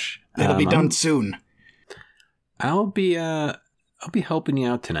rush. It'll be done soon. I'll be helping you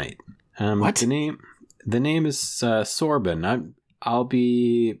out tonight. What? The name is Sorbin.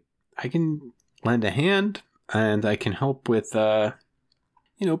 I can lend a hand, and I can help with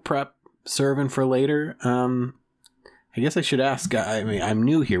prep serving for later. I guess I should ask. I mean, I'm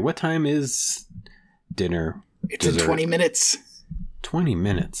new here. What time is dinner? It's in 20 minutes. 20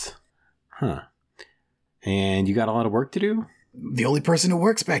 minutes. Huh. And you got a lot of work to do? The only person who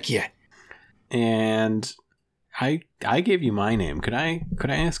works back here. And I gave you my name. Could I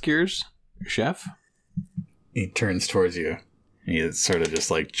ask yours, chef? He turns towards you. He sort of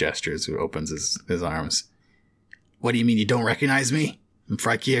just like gestures, who opens his arms. What do you mean you don't recognize me? I'm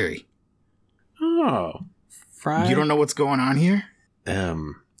Fry Chieri. Oh, Fry. You don't know what's going on here?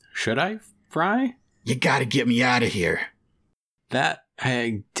 Should I, Fry? You gotta get me out of here. That,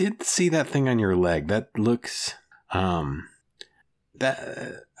 I did see that thing on your leg. That looks, I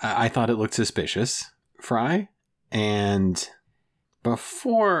thought it looked suspicious, Fry. And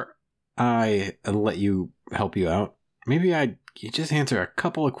before I let you help you out, maybe you just answer a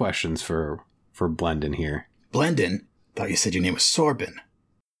couple of questions for Blendon here. Blendon? Thought you said your name was Sorbin.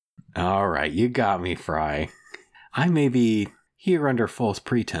 All right, you got me, Fry. I may be here under false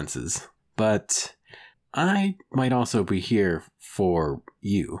pretenses, but I might also be here for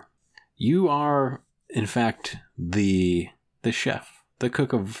you. You are, in fact, the chef, the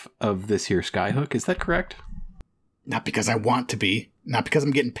cook of this here Skyhook. Is that correct? Not because I want to be. Not because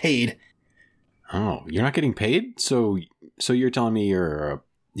I'm getting paid. Oh, you're not getting paid? So you're telling me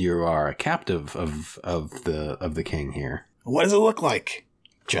you are a captive of the king here? What does it look like?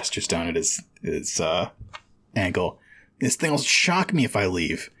 Gestures down at his ankle. This thing will shock me if I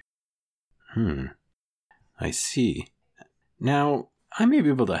leave. I see. Now, I may be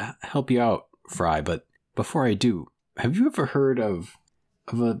able to help you out, Fry, but before I do, have you ever heard of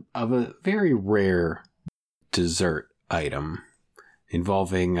a very rare dessert item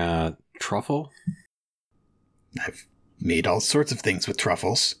involving truffle? I've made all sorts of things with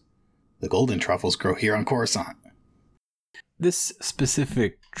truffles. The golden truffles grow here on Coruscant. This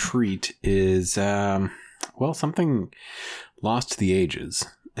specific treat is, something lost to the ages.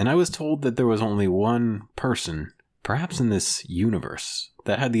 And I was told that there was only one person, perhaps in this universe,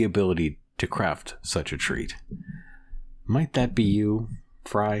 that had the ability to craft such a treat. Might that be you,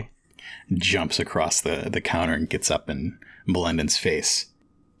 Fry? jumps across the counter and gets up in Blendon's face.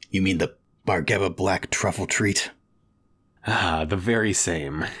 You mean the Bargeba Black Truffle Treat? Ah, the very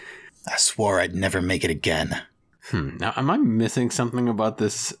same. I swore I'd never make it again. Now, am I missing something about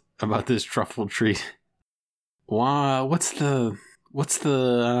this truffle treat? Wow, what's all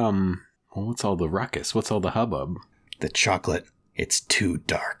the ruckus? What's all the hubbub? The chocolate, it's too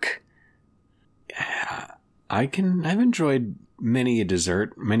dark. I've enjoyed many a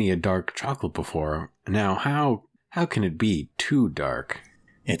dessert, many a dark chocolate before. Now, how can it be too dark?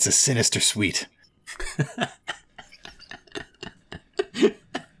 It's a sinister sweet.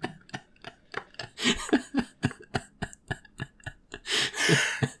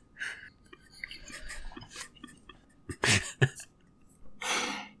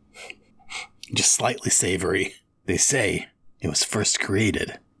 Just slightly savory. They say it was first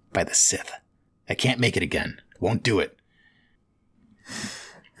created by the Sith. I can't make it again. Won't do it.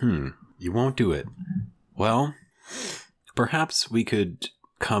 You won't do it. Well, perhaps we could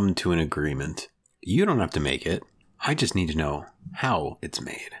come to an agreement. You don't have to make it. I just need to know how it's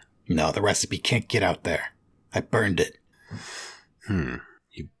made. No, the recipe can't get out there. I burned it. You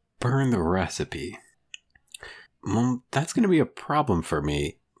burned the recipe. Well, that's going to be a problem for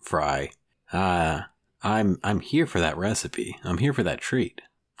me, Fry. I'm here for that recipe. I'm here for that treat.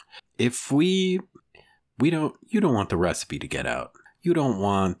 If you don't want the recipe to get out. You don't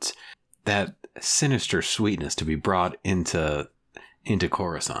want that sinister sweetness to be brought into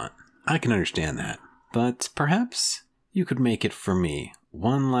Coruscant. I can understand that. But perhaps you could make it for me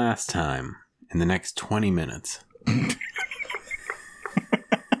one last time in the next 20 minutes.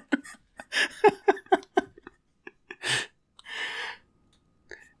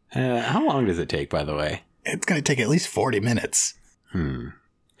 How long does it take, by the way? It's going to take at least 40 minutes.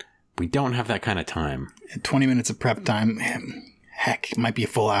 We don't have that kind of time. 20 minutes of prep time, heck, it might be a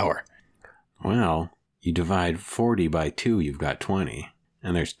full hour. Well, you divide 40 by 2, you've got 20.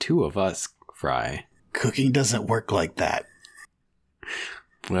 And there's 2 of us, Fry. Cooking doesn't work like that.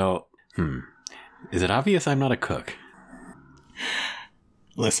 Well, is it obvious I'm not a cook?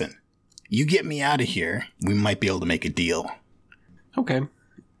 Listen, you get me out of here, we might be able to make a deal. Okay.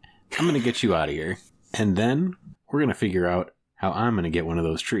 I'm going to get you out of here. And then we're going to figure out how I'm going to get one of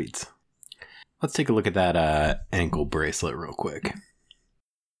those treats. Let's take a look at that ankle bracelet real quick.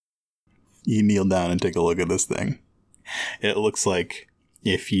 You kneel down and take a look at this thing. It looks like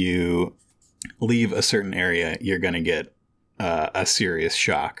if you leave a certain area, you're going to get a serious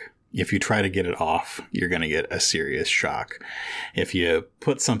shock. If you try to get it off, you're going to get a serious shock. If you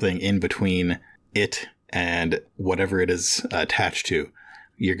put something in between it and whatever it is attached to,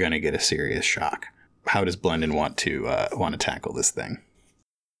 you're going to get a serious shock. How does Blendon want to tackle this thing?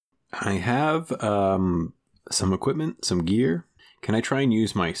 I have some equipment, some gear. Can I try and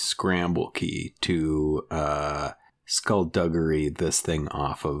use my scramble key to skullduggery this thing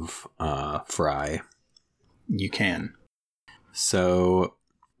off of Fry? You can. So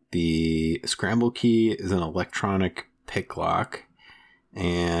the scramble key is an electronic pick lock.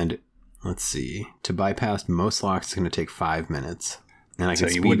 And let's see. To bypass most locks, it's going to take 5 minutes. And I so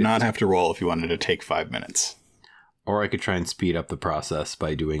you would not have to roll if you wanted to take 5 minutes. Or I could try and speed up the process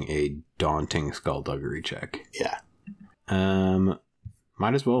by doing a daunting skullduggery check. Yeah.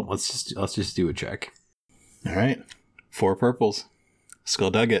 Might as well. Let's just do a check. All right. 4 purples.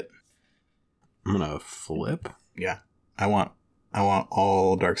 Skulldug it. I'm gonna flip. Yeah. I want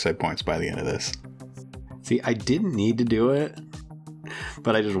all dark side points by the end of this. See, I didn't need to do it,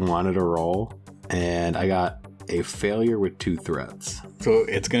 but I just wanted to roll, and I got a failure with 2 threats. So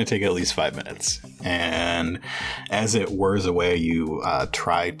it's going to take at least 5 minutes. And as it whirs away, you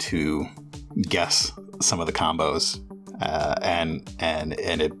try to guess some of the combos,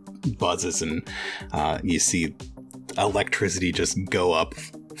 and it buzzes, and you see electricity just go up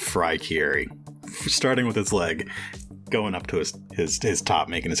Fry Kieri, starting with his leg, going up to his top,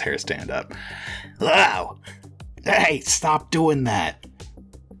 making his hair stand up. Wow! Hey, stop doing that!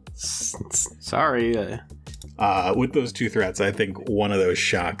 Sorry. With those 2 threats, I think one of those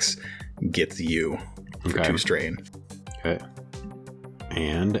shocks gets you for 2 strain. Okay.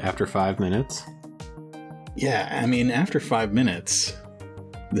 And after 5 minutes? Yeah, I mean, after 5 minutes,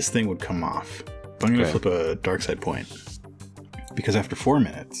 this thing would come off. But I'm going to flip a dark side point. Because after 4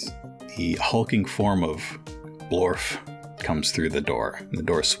 minutes, the hulking form of Blorf comes through the door. And the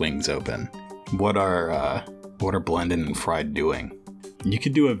door swings open. What are Blendon and Fry doing? You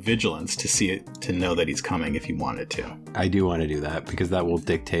could do a vigilance to see it, to know that he's coming if you wanted to. I do want to do that because that will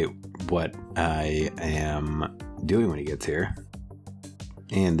dictate what I am doing when he gets here.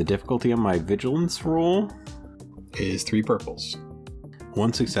 And the difficulty on my vigilance roll is 3 purples.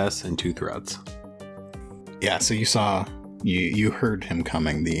 1 success and 2 threats. Yeah, so you heard him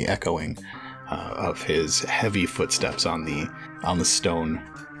coming, the echoing of his heavy footsteps on the stone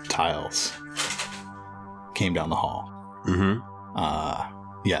tiles came down the hall. Mm-hmm.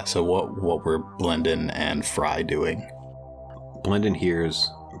 Yeah, so what were Blendon and Fry doing? Blendon hears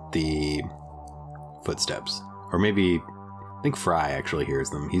the footsteps. Or maybe, I think Fry actually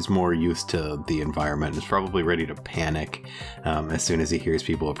hears them. He's more used to the environment. Is probably ready to panic as soon as he hears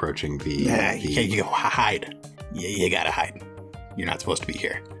people approaching You hide. You gotta hide. You're not supposed to be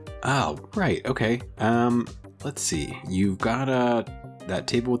here. Oh, right. Okay. Let's see. You've got that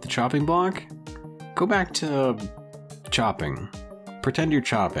table with the chopping block? Go back to chopping. Pretend you're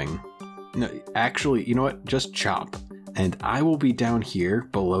chopping. No, actually, you know what? Just chop. And I will be down here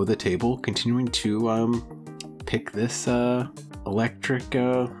below the table continuing to pick this electric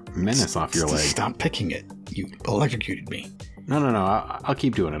menace off your leg. Stop picking it. You electrocuted me. No. I'll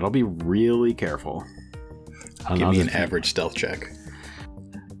keep doing it. I'll be really careful. Give me an average stealth check.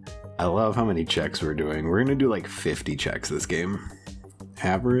 I love how many checks we're doing. We're going to do like 50 checks this game.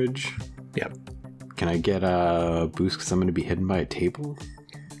 Average? Yep. Can I get a boost because I'm going to be hidden by a table?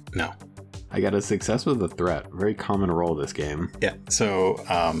 No. I got a success with a threat. Very common roll this game. Yeah, so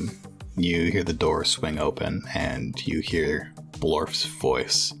you hear the door swing open and you hear Blorf's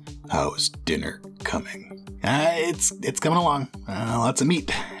voice. How's dinner coming? It's coming along. Lots of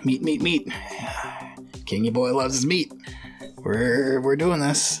meat. Meat. King your boy loves his meat. We're doing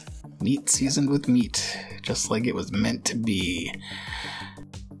this. Meat seasoned with meat, just like it was meant to be.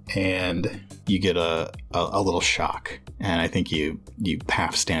 And you get a little shock, and I think you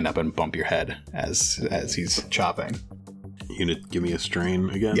half stand up and bump your head as he's chopping. You gonna give me a strain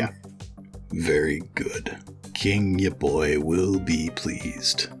again? Yeah. Very good. King your boy will be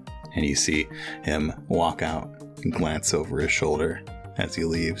pleased. And you see him walk out and glance over his shoulder as he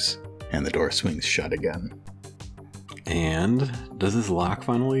leaves, and the door swings shut again. And does this lock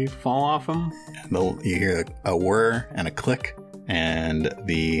finally fall off him? You hear a whir and a click, and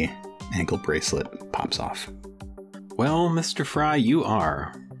the ankle bracelet pops off. Well, Mr. Fry, you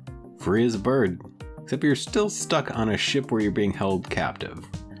are free as a bird. Except you're still stuck on a ship where you're being held captive.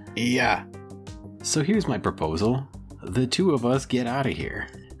 Yeah. So here's my proposal. The two of us get out of here,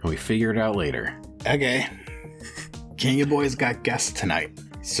 and we figure it out later. Okay. King your boy's got guests tonight,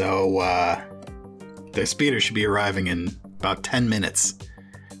 so the speeder should be arriving in about 10 minutes.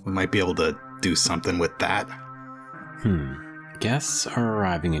 We might be able to do something with that. Guests are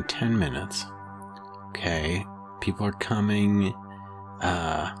arriving in 10 minutes. Okay. People are coming.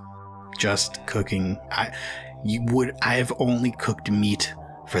 Just cooking. I've only cooked meat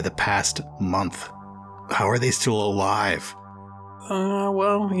for the past month. How are they still alive?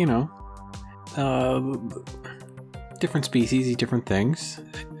 Well, you know. Different species eat different things.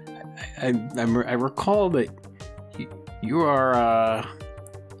 I recall that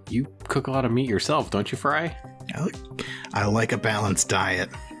you cook a lot of meat yourself, don't you, Fry? I like a balanced diet.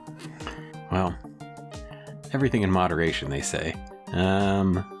 Well, everything in moderation, they say.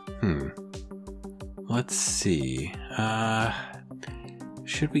 Let's see.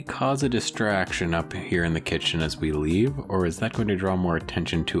 Should we cause a distraction up here in the kitchen as we leave, or is that going to draw more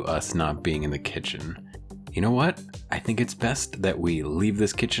attention to us not being in the kitchen? You know what? I think it's best that we leave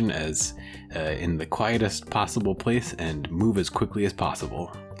this kitchen as in the quietest possible place and move as quickly as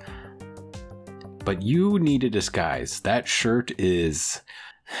possible. But you need a disguise. That shirt is...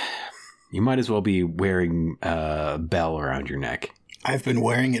 You might as well be wearing a bell around your neck. I've been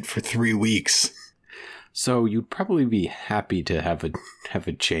wearing it for 3 weeks. So you'd probably be happy to have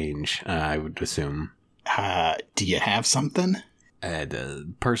a change, I would assume. Do you have something?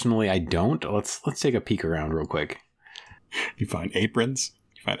 Personally, I don't. Let's take a peek around real quick. You find aprons.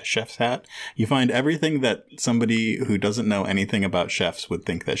 You find a chef's hat. You find everything that somebody who doesn't know anything about chefs would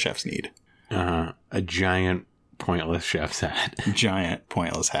think that chefs need. A giant, pointless chef's hat. Giant,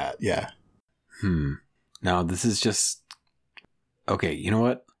 pointless hat, yeah. Now, this is just... Okay, you know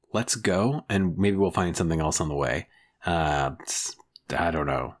what? Let's go, and maybe we'll find something else on the way. I don't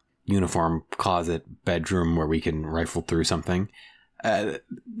know. Uniform, closet, bedroom where we can rifle through something.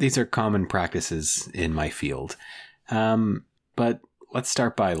 These are common practices in my field. But let's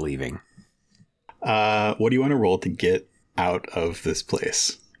start by leaving. What do you want to roll to get out of this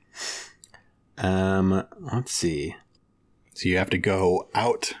place? Let's see. So you have to go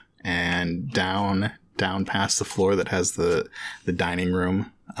out and down past the floor that has the dining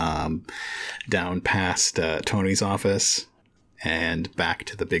room, down past Tony's office, and back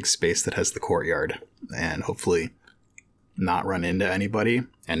to the big space that has the courtyard, and hopefully not run into anybody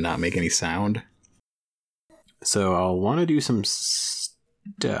and not make any sound. So I'll want to do some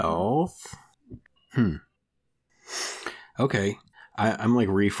stealth. Okay. I'm like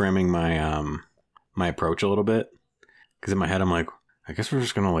reframing my approach a little bit. Because in my head, I'm like, I guess we're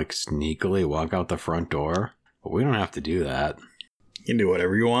just going to like sneakily walk out the front door. But we don't have to do that. You can do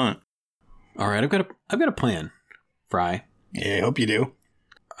whatever you want. All right, I've got a plan, Fry. Yeah, I hope you do.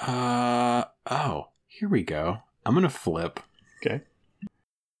 Oh, here we go. I'm going to flip. Okay.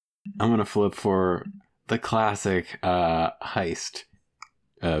 I'm going to flip for the classic heist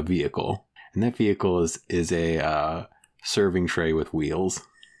vehicle. And that vehicle is a serving tray with wheels.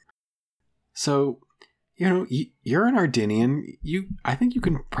 So, you know, you're an Ardinian. I think you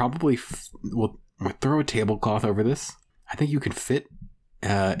can probably we'll throw a tablecloth over this. I think you can fit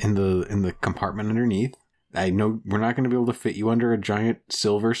in the compartment underneath. I know we're not going to be able to fit you under a giant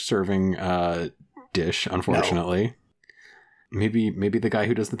silver serving dish, unfortunately. No. Maybe the guy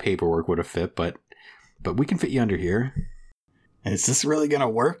who does the paperwork would have fit, but we can fit you under here. Is this really going to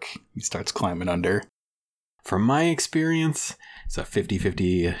work? He starts climbing under. From my experience, it's a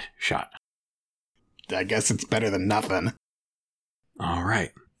 50-50 shot. I guess it's better than nothing. All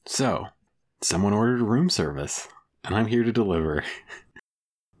right. So, someone ordered a room service, and I'm here to deliver.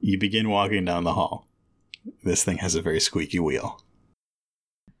 You begin walking down the hall. This thing has a very squeaky wheel.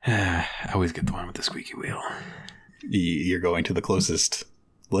 I always get the one with the squeaky wheel. You're going to the closest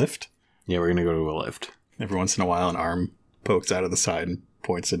lift? Yeah, we're going to go to a lift. Every once in a while, an arm pokes out of the side and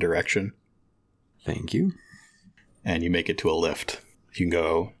points a direction. Thank you. And you make it to a lift. You can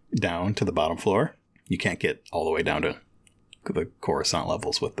go down to the bottom floor. You can't get all the way down to the Coruscant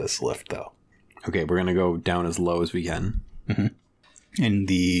levels with this lift, though. Okay, we're going to go down as low as we can. Mm-hmm. And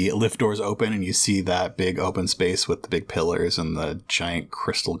the lift doors open, and you see that big open space with the big pillars and the giant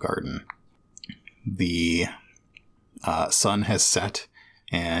crystal garden. The sun has set,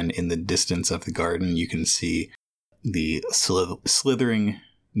 and in the distance of the garden, you can see the slithering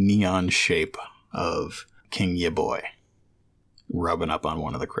neon shape of King Yaboy rubbing up on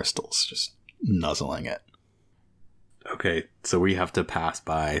one of the crystals, just nuzzling it. Okay, so we have to pass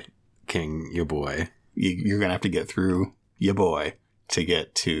by King Yaboy. You're going to have to get through Yaboy to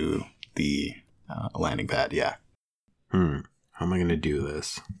get to the landing pad, yeah. How am I going to do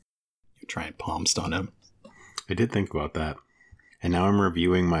this? You try and palm stun him. I did think about that. And now I'm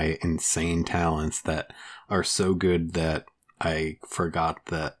reviewing my insane talents that are so good that I forgot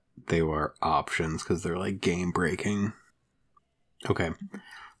that they were options because they're like game breaking. Okay.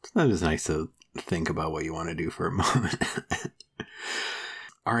 So that is nice to think about what you want to do for a moment.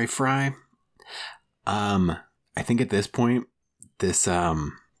 All right, Fry. I think at this point, this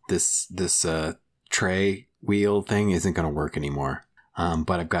tray wheel thing isn't going to work anymore.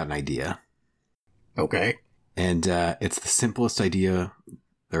 But I've got an idea. Okay. And it's the simplest idea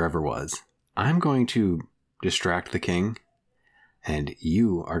there ever was. I'm going to distract the king, and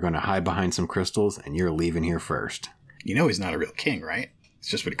you are going to hide behind some crystals, and you're leaving here first. You know he's not a real king, right? It's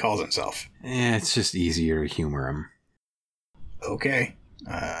just what he calls himself. It's just easier to humor him. Okay.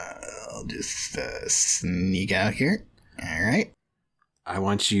 I'll just sneak out here. All right. I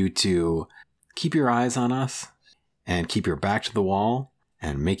want you to keep your eyes on us and keep your back to the wall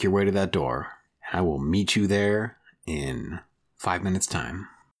and make your way to that door. I will meet you there in 5 minutes' time.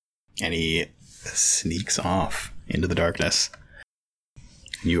 And he sneaks off into the darkness.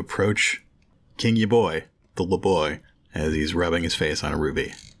 You approach King Yaboy, the LaBoy, as he's rubbing his face on a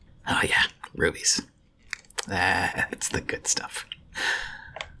ruby. Oh yeah, rubies. That's the good stuff.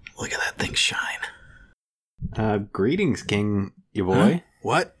 Look at that thing shine. Greetings, King Yaboy. Huh?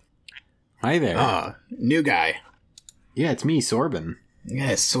 What? Hi there. Ah, new guy. Yeah, it's me, Sorbin.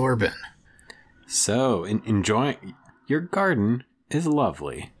 Yeah, Sorbin. So, enjoy. Your garden is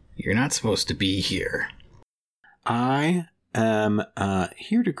lovely. You're not supposed to be here. I am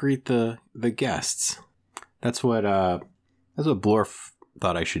here to greet the guests. That's what Blorf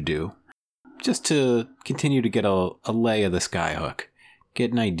thought I should do. Just to continue to get a lay of the skyhook.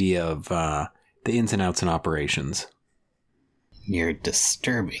 Get an idea of the ins and outs and operations. You're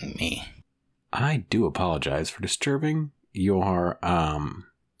disturbing me. I do apologize for disturbing your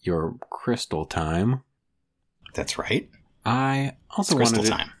crystal time. That's right. I also it's wanted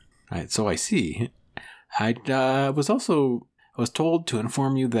crystal time. Right, so I see. I was told to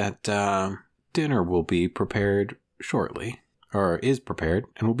inform you that dinner will be prepared shortly, or is prepared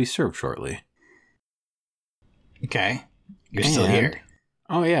and will be served shortly. Okay, you're still here.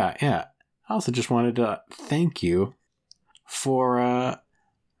 Oh yeah. I also just wanted to thank you for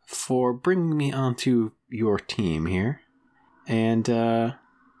bringing me onto your team here, and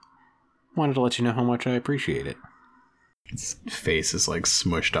wanted to let you know how much I appreciate it. His face is like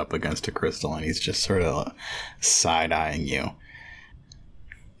smushed up against a crystal, and he's just sort of side-eyeing you.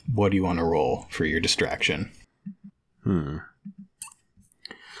 what do you want to roll for your distraction? Well,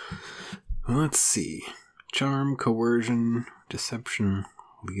 let's see. Charm, coercion, deception,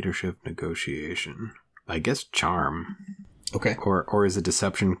 leadership, negotiation. I guess charm. Okay. Or is it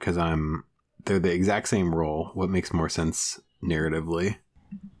deception because they're the exact same role? What makes more sense narratively?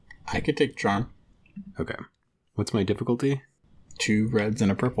 I could take charm. Okay. What's my difficulty? 2 reds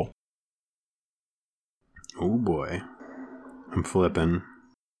and a purple. Oh boy. I'm flipping.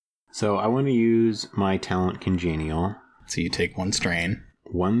 So I want to use my talent congenial. So you take 1 strain.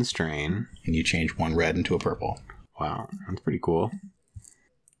 1 strain. And you change 1 red into a purple. Wow, that's pretty cool.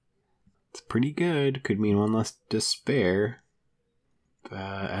 It's pretty good. Could mean 1 less despair.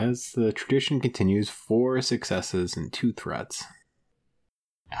 As the tradition continues, 4 successes and 2 threats.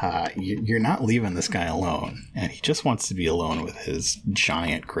 You're not leaving this guy alone, and he just wants to be alone with his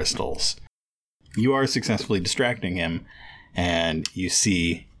giant crystals. You are successfully distracting him, and you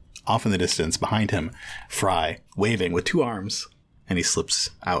see off in the distance behind him Fry waving with 2 arms, and he slips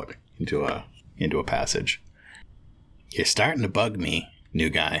out into a passage. You're starting to bug me, new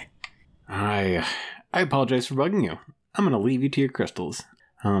guy. I apologize for bugging you. I'm going to leave you to your crystals.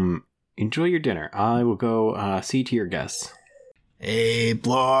 Enjoy your dinner. I will go see to your guests. Hey,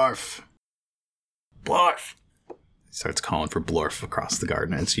 Blorf. Blorf. He starts calling for Blorf across the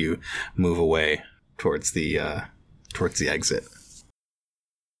garden as you move away towards the exit.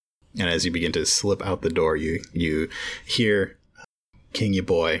 And as you begin to slip out the door, you hear King Ya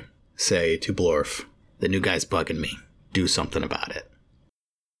Boy say to Blorf, "The new guy's bugging me. Do something about it."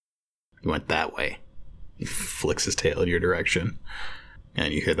 He went that way. He flicks his tail in your direction.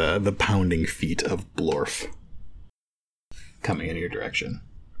 And you hear the pounding feet of Blorf coming in your direction.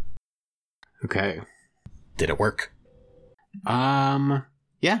 Okay. Did it work?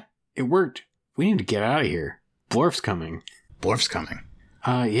 Yeah, it worked. We need to get out of here. Blorf's coming. Blorf's coming.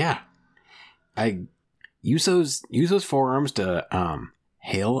 Yeah. I use those forearms to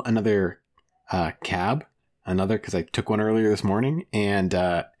hail another cab. Another, because I took one earlier this morning, and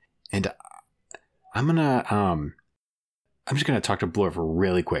I'm just gonna talk to Blorf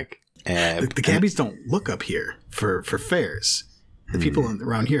really quick. The cabbies don't look up here for fares. The people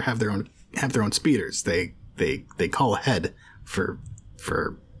around here have their own speeders. They call ahead for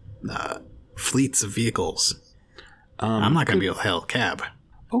fleets of vehicles. I'm not gonna be able to hail a cab.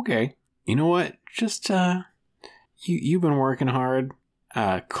 Okay, you know what? Just you've been working hard.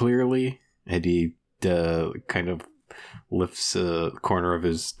 Clearly, Eddie kind of lifts a corner of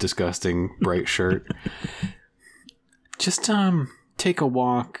his disgusting bright shirt. Just take a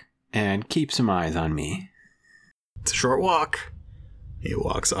walk and keep some eyes on me. It's a short walk. He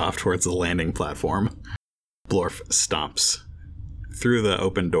walks off towards the landing platform. Blorf stomps through the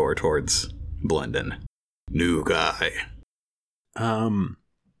open door towards Blendon. New guy.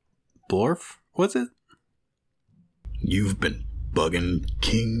 Blorf, was it? You've been bugging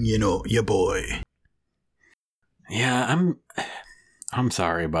King, Ya Boy. Yeah, I'm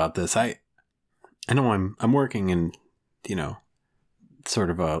sorry about this. I know I'm working in, sort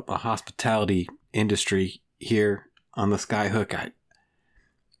of a hospitality industry here on the Skyhook.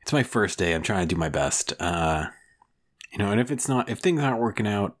 It's my first day. I'm trying to do my best. And if things aren't working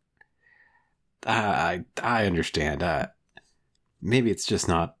out, I understand. Maybe it's just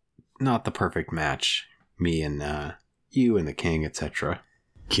not the perfect match. Me and you and the king, etc.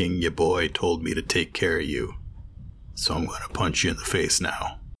 King, Ya Boy told me to take care of you, so I'm gonna punch you in the face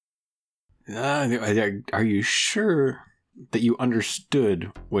now. Are you sure that you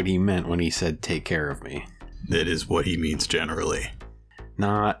understood what he meant when he said take care of me? That is what he means generally.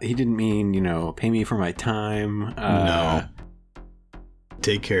 Nah, he didn't mean, pay me for my time. No.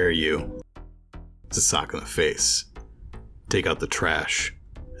 Take care of you. It's a sock in the face. Take out the trash.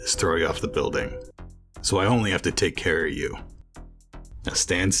 Just throw you off the building. So I only have to take care of you. Now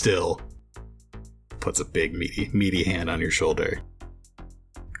stand still. Puts a big meaty hand on your shoulder.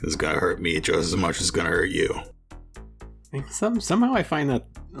 This is gonna hurt me just as much as it's gonna hurt you. Somehow I find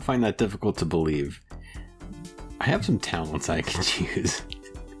that difficult to believe. I have some talents I could use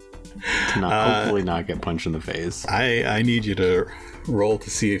to hopefully not get punched in the face. I need you to roll to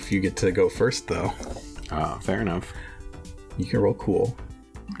see if you get to go first, though. Fair enough. You can roll cool.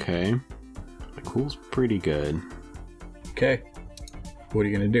 Okay. My cool's pretty good. Okay. What are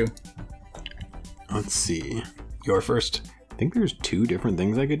you gonna do? Let's see. You're first. I think there's 2 different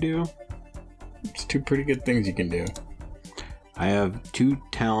things I could do. It's 2 pretty good things you can do. I have 2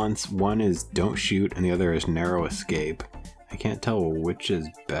 talents. One is don't shoot and the other is narrow escape. I can't tell which is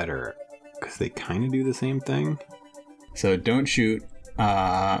better because they kind of do the same thing. So don't shoot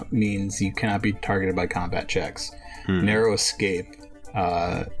means you cannot be targeted by combat checks. Narrow escape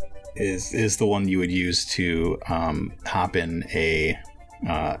is the one you would use to hop in a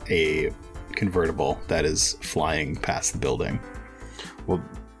convertible that is flying past the building. Well,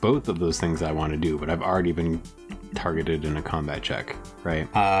 both of those things I want to do, but I've already been targeted in a combat check, right?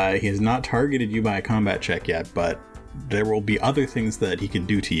 He has not targeted you by a combat check yet, but there will be other things that he can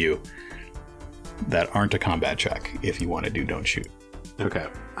do to you that aren't a combat check if you want to do don't shoot. Okay.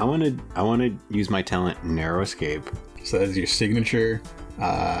 I want to use my talent Narrow Escape. So that is your signature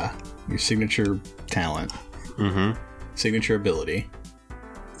talent. Mm-hmm. Signature ability.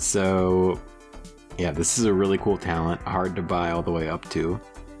 So, yeah, this is a really cool talent, hard to buy all the way up to.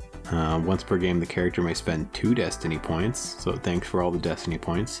 Once per game, the character may spend 2 destiny points, so thanks for all the destiny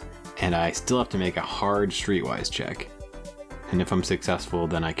points. And I still have to make a hard streetwise check. And if I'm successful,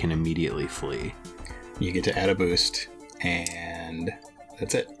 then I can immediately flee. You get to add a boost, and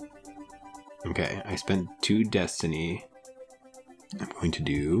that's it. Okay, I spent 2 destiny. I'm going to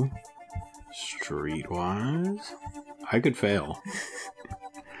do streetwise. I could fail.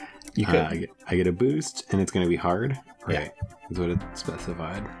 You could. I get a boost, and it's going to be hard. Yeah. Right, that's what it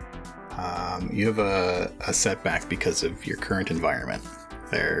specified. You have a setback because of your current environment.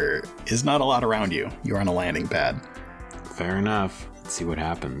 There is not a lot around you. You're on a landing pad. Fair enough. Let's see what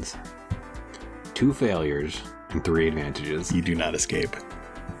happens. 2 failures and 3 advantages. You do not escape.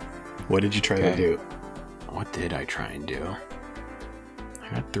 What did you try to do? What did I try and do?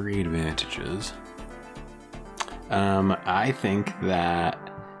 I got 3 advantages. I think that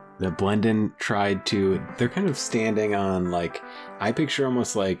the Blendin tried to... They're kind of standing on, like... I picture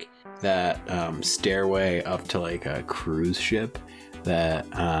almost like that stairway up to, like, a cruise ship that...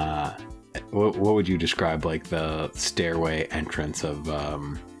 What would you describe, like, the stairway entrance of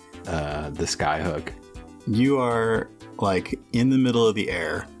the Skyhook? You are, like, in the middle of the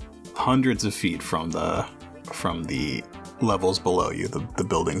air, hundreds of feet from the levels below you, the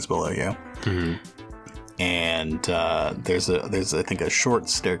buildings below you. Mm-hmm. And there's I think a short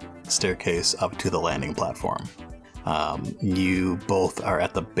staircase up to the landing platform. You both are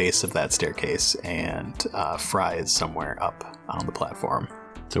at the base of that staircase, and Fry is somewhere up on the platform.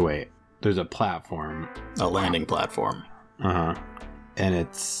 So wait, there's a platform. A landing platform. Uh-huh. And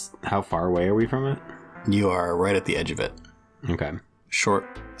it's... How far away are we from it? You are right at the edge of it. Okay. Short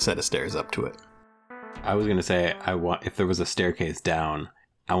set of stairs up to it. I was gonna say, if there was a staircase down,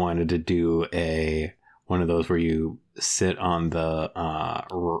 I wanted to do one of those where you sit on the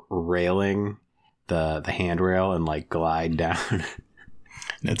railing, the handrail, and like glide down. And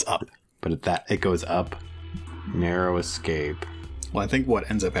it's up. But it goes up. Narrow escape. Well, I think what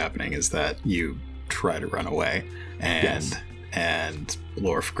ends up happening is that you try to run away, and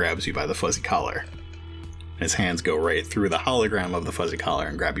Lorf grabs you by the fuzzy collar. His hands go right through the hologram of the fuzzy collar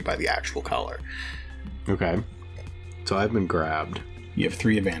and grab you by the actual collar. Okay. So I've been grabbed. You have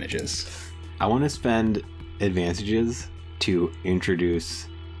 3 advantages. I want to spend advantages to introduce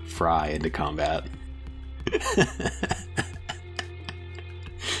Fry into combat.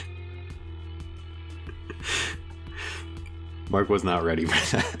 Mark was not ready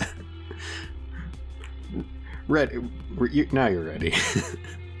for that. Ready. Now you're ready.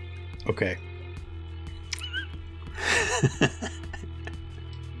 Okay.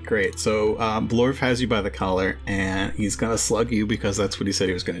 Great. So Blorf has you by the collar, and he's gonna slug you because that's what he said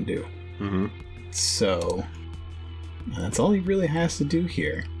he was gonna do. Mm-hmm. So that's all he really has to do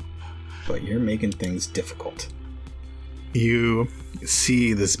here. But you're making things difficult. You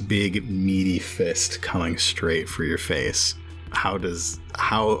see this big meaty fist coming straight for your face. How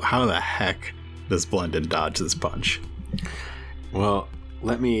the heck does Blendin dodge this punch? Well,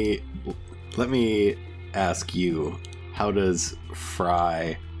 let me ask you, how does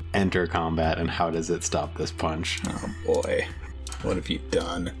Fry enter combat, and how does it stop this punch? Oh boy, what have you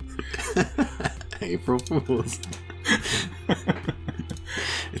done? April Fools.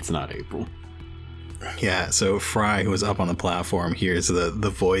 It's not April. Yeah, so Fry, who was up on the platform, hears the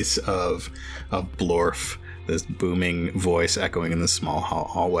voice of Blorf, this booming voice echoing in the small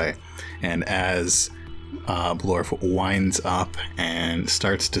hallway. And as Blorf winds up and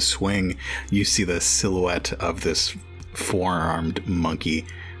starts to swing, you see the silhouette of this 4-armed monkey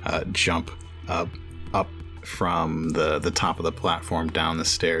jump up from the top of the platform down the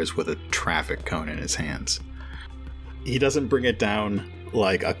stairs with a traffic cone in his hands. He doesn't bring it down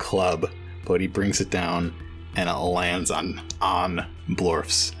like a club, but he brings it down and it lands on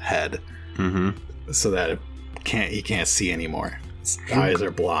Blorf's head. Mm-hmm. So that he can't see anymore. His eyes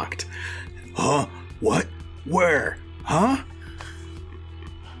are blocked. Huh? What? Where? Huh?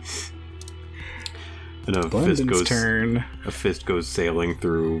 And turn. A fist goes sailing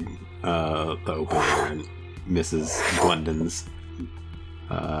through the opening and misses Blendin's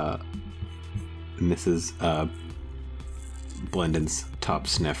Mrs. Blendon's top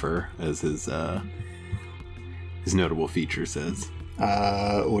sniffer, as his notable feature says. What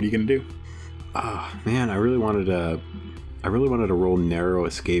are you gonna do? Oh man, I really wanted to roll narrow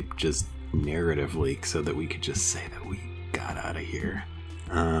escape just narratively so that we could just say that we got out of here.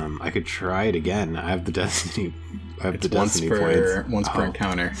 I could try it again. I have the destiny. It's destiny once per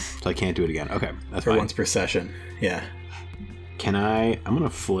encounter. So I can't do it again. Okay, that's or fine. Once per session. Yeah. I'm gonna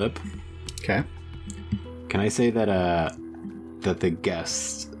flip. Okay. Can I say that that the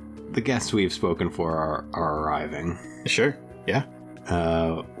guests we've spoken for are arriving? Sure. Yeah.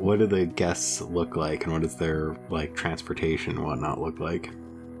 What do the guests look like, and what does their like transportation and whatnot look like?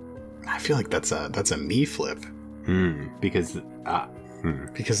 I feel like that's a me flip. Because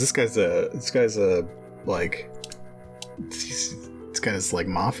this guy's like he's got his like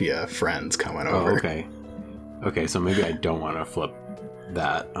mafia friends coming over. Okay, so maybe I don't want to flip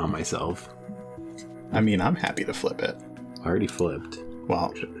that on myself. I mean, I'm happy to flip it. I already flipped.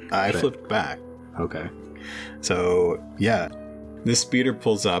 Well, I flipped back. Okay. So yeah, this speeder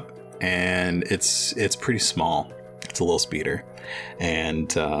pulls up, and it's pretty small. It's a little speeder,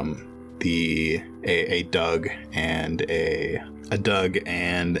 and a Doug and an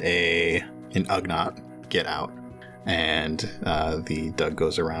Ugnaught get out, and the Doug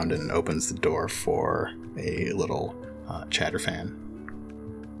goes around and opens the door for a little Chatterfan.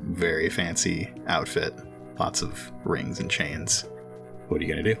 Very fancy outfit, lots of rings and chains. What are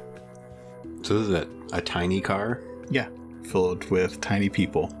you gonna do? So this is a tiny car? Yeah, filled with tiny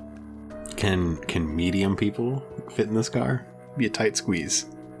people. Can medium people fit in this car? Be a tight squeeze,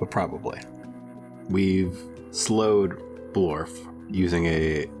 but probably. We've slowed Blorf using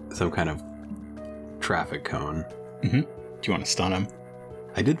some kind of traffic cone. Mm-hmm. Do you want to stun him?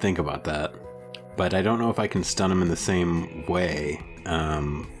 I did think about that, but I don't know if I can stun him in the same way,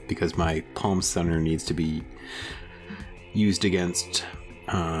 because my palm stunner needs to be used against,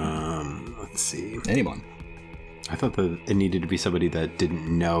 let's see. Anyone. I thought that it needed to be somebody that didn't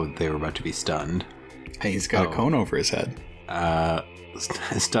know they were about to be stunned. Hey, he's got a cone over his head.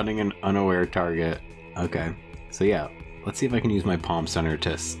 Stunning an unaware target. Okay. So yeah, let's see if I can use my palm stunner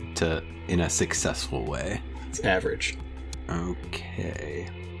to in a successful way. It's average. Okay.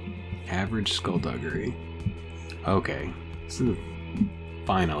 Average skullduggery. Okay. So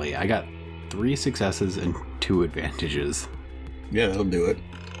finally, I got 3 successes and 2 advantages. Yeah, that'll do it.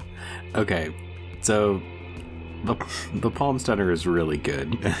 Okay. So the palm stunner is really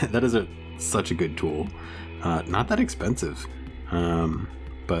good. That is such a good tool. Not that expensive,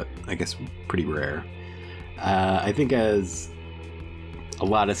 but I guess pretty rare. I think as a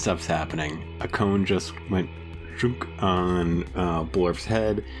lot of stuff's happening, a cone just went on Blorf's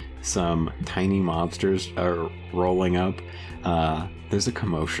head. Some tiny mobsters are rolling up. There's a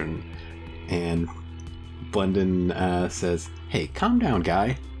commotion, and Blendon says, "Hey, calm down,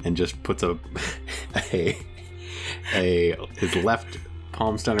 guy," and just puts his left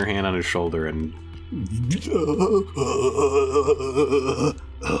palm stunner hand on his shoulder and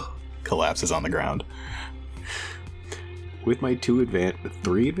collapses on the ground. With my 3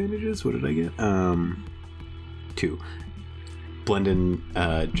 advantages, what did I get? 2. Blendon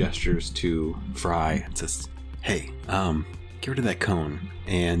gestures to Fry and says, "Hey, get rid of that cone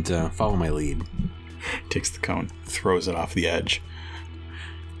and follow my lead." Takes the cone, throws it off the edge.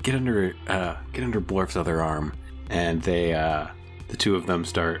 Get under Blorf's other arm, and the 2 of them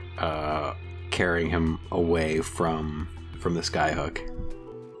start carrying him away from the skyhook.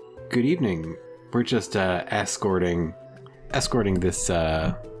 Good evening. We're just escorting this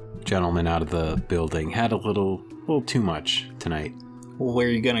gentleman out of the building. Had a little too much tonight. Well, where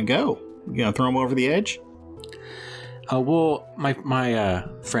are you gonna go? You gonna throw him over the edge? Well, my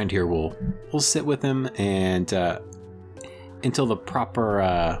friend here will sit with him and until the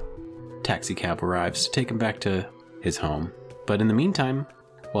proper taxi cab arrives to take him back to his home. But in the meantime,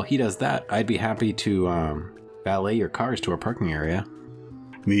 while he does that, I'd be happy to valet your cars to our parking area.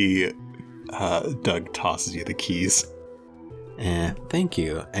 The Doug tosses you the keys. Thank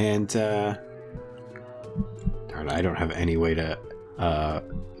you. And darn, I don't have any way to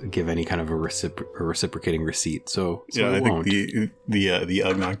give any kind of a reciprocating receipt. So yeah, I won't. think the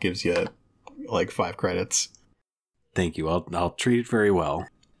Ugnaught gives you like 5 credits. Thank you. I'll treat it very well.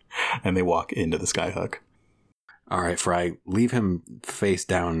 And they walk into the skyhook. All right, Fry, leave him face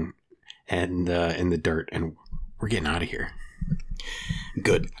down and in the dirt, and we're getting out of here.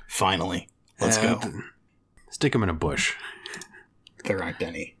 Good. Finally. Let's go. Stick him in a bush. There aren't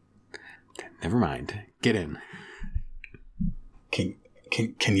any. Never mind. Get in.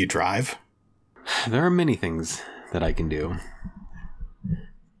 Can you drive? There are many things that I can do.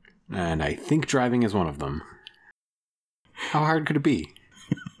 And I think driving is one of them. How hard could it be?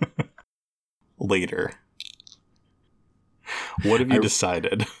 Later. What have you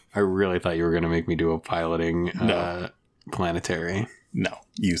decided? I really thought you were going to make me do a piloting planetary. No,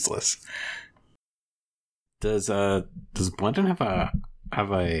 useless. Does Blendon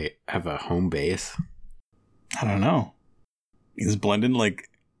have a home base? I don't know. Is Blendon like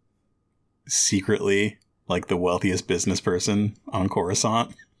secretly like the wealthiest business person on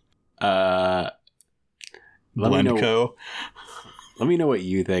Coruscant? Let me know what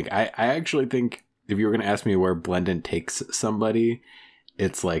you think. I actually think if you were going to ask me where Blendon takes somebody,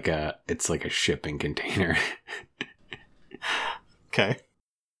 it's like a shipping container. Okay.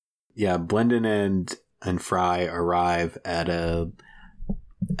 Yeah, Blendon and Fry arrive at a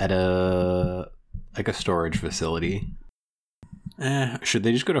like a storage facility. Should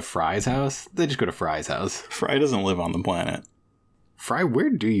they just go to Fry's house? They just go to Fry's house. Fry doesn't live on the planet. Fry, where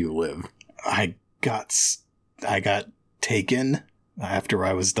do you live? I got taken after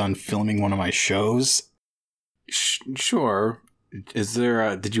I was done filming one of my shows. Sure. Is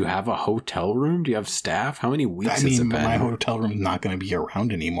there did you have a hotel room? Do you have staff? How many weeks has it been? My hotel room's not going to be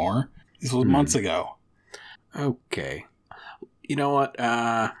around anymore. This was months ago. Okay. You know what?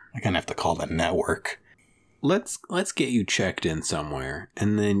 I'm going to have to call the network. Let's get you checked in somewhere,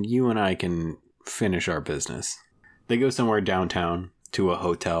 and then you and I can finish our business. They go somewhere downtown to a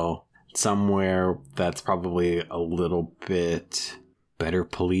hotel, somewhere that's probably a little bit better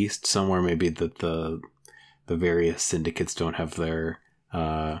policed, somewhere maybe that the various syndicates don't have their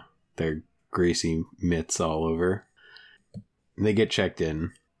greasy mitts all over. They get checked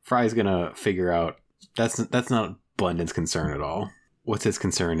in. Fry's gonna figure out that's not Blendon's concern at all. What's his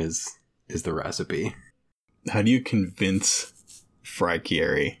concern is the recipe. How do you convince Fry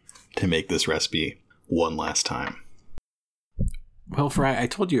Chieri to make this recipe one last time? Well, Fry, I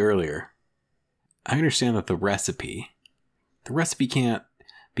told you earlier, I understand that the recipe can't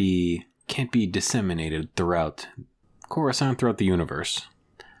be disseminated throughout Coruscant, throughout the universe.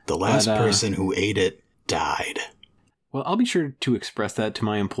 The last person who ate it died. Well, I'll be sure to express that to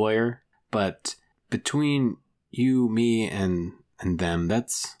my employer, but between you, me, and them,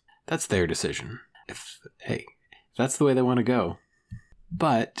 that's their decision. If that's the way they want to go.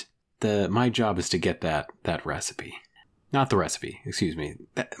 But my job is to get that recipe. Not the recipe, excuse me.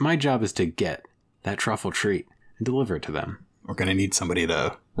 My job is to get that truffle treat and deliver it to them. We're going to need somebody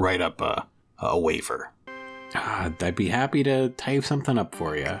to write up a waiver. I'd be happy to type something up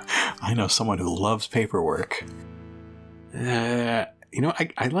for you. I know someone who loves paperwork. I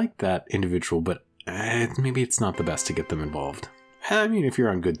like that individual, but maybe it's not the best to get them involved. I mean, if you're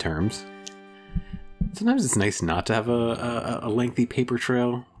on good terms. Sometimes it's nice not to have a lengthy paper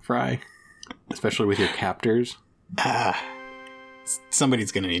trail, Fry. Especially with your captors.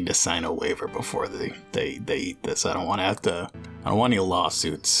 Somebody's going to need to sign a waiver before they eat this. I don't want any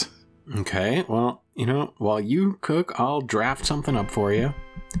lawsuits. Okay, well, while you cook, I'll draft something up for you.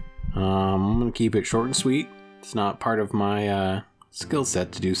 I'm going to keep it short and sweet. It's not part of my skill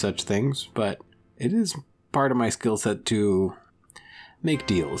set to do such things, but it is part of my skill set to make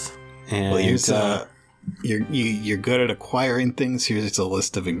deals. And well, you're good at acquiring things. Here's a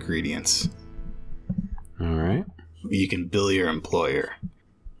list of ingredients. All right. You can bill your employer.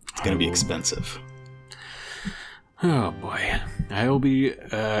 It's going to be expensive. Oh boy. I will be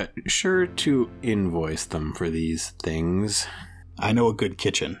sure to invoice them for these things. I know a good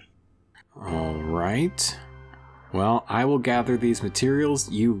kitchen. All right. Well, I will gather these materials.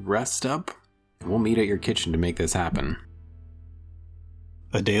 You rest up. We'll meet at your kitchen to make this happen.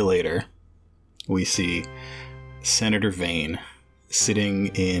 A day later, we see Senator Vane sitting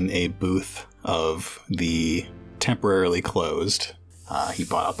in a booth of the temporarily closed, he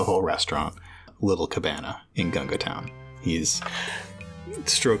bought out the whole restaurant, Little Cabana in Gunga Town. He's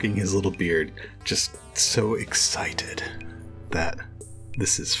stroking his little beard, just so excited that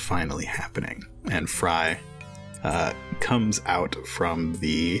this is finally happening. And Fry comes out from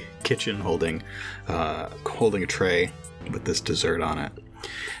the kitchen holding a tray with this dessert on it.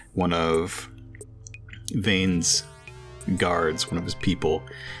 One of Vane's guards, one of his people,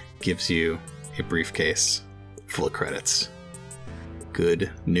 gives you a briefcase full of credits.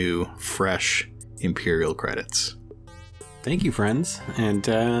 Good, new, fresh Imperial credits. Thank you, friends, and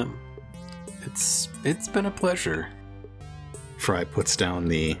it's been a pleasure. Fry puts down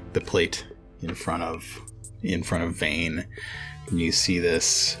the plate in front of Vane, and you see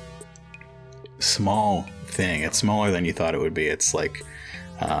this small thing. It's smaller than you thought it would be. It's like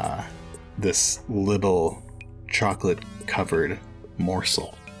this little chocolate-covered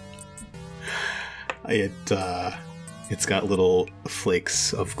morsel. It It's got little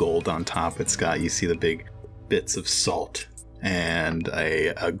flakes of gold on top. You see the big bits of salt and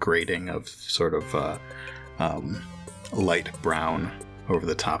a grating of sort of light brown over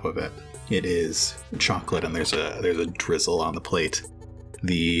the top of it. It is chocolate, and there's a drizzle on the plate.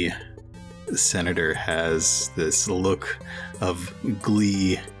 The senator has this look of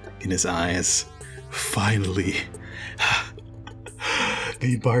glee in his eyes. Finally,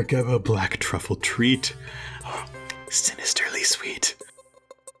 the bark of a black truffle treat. Oh, sinisterly sweet.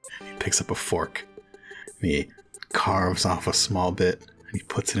 He picks up a fork, and he carves off a small bit, and he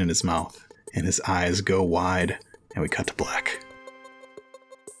puts it in his mouth, and his eyes go wide, and we cut to black.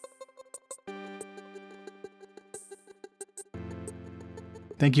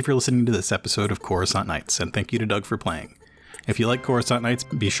 Thank you for listening to this episode of Coruscant Nights, and thank you to Doug for playing. If you like Coruscant Nights,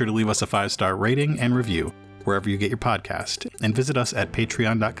 be sure to leave us a 5-star rating and review wherever you get your podcast, and visit us at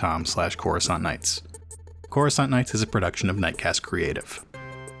patreon.com/Coruscant Nights. Coruscant Nights is a production of Nightcast Creative.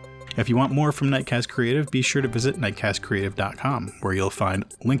 If you want more from Nightcast Creative, be sure to visit nightcastcreative.com, where you'll find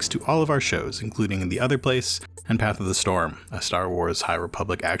links to all of our shows, including The Other Place and Path of the Storm, a Star Wars High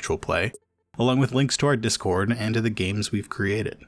Republic actual play, along with links to our Discord and to the games we've created.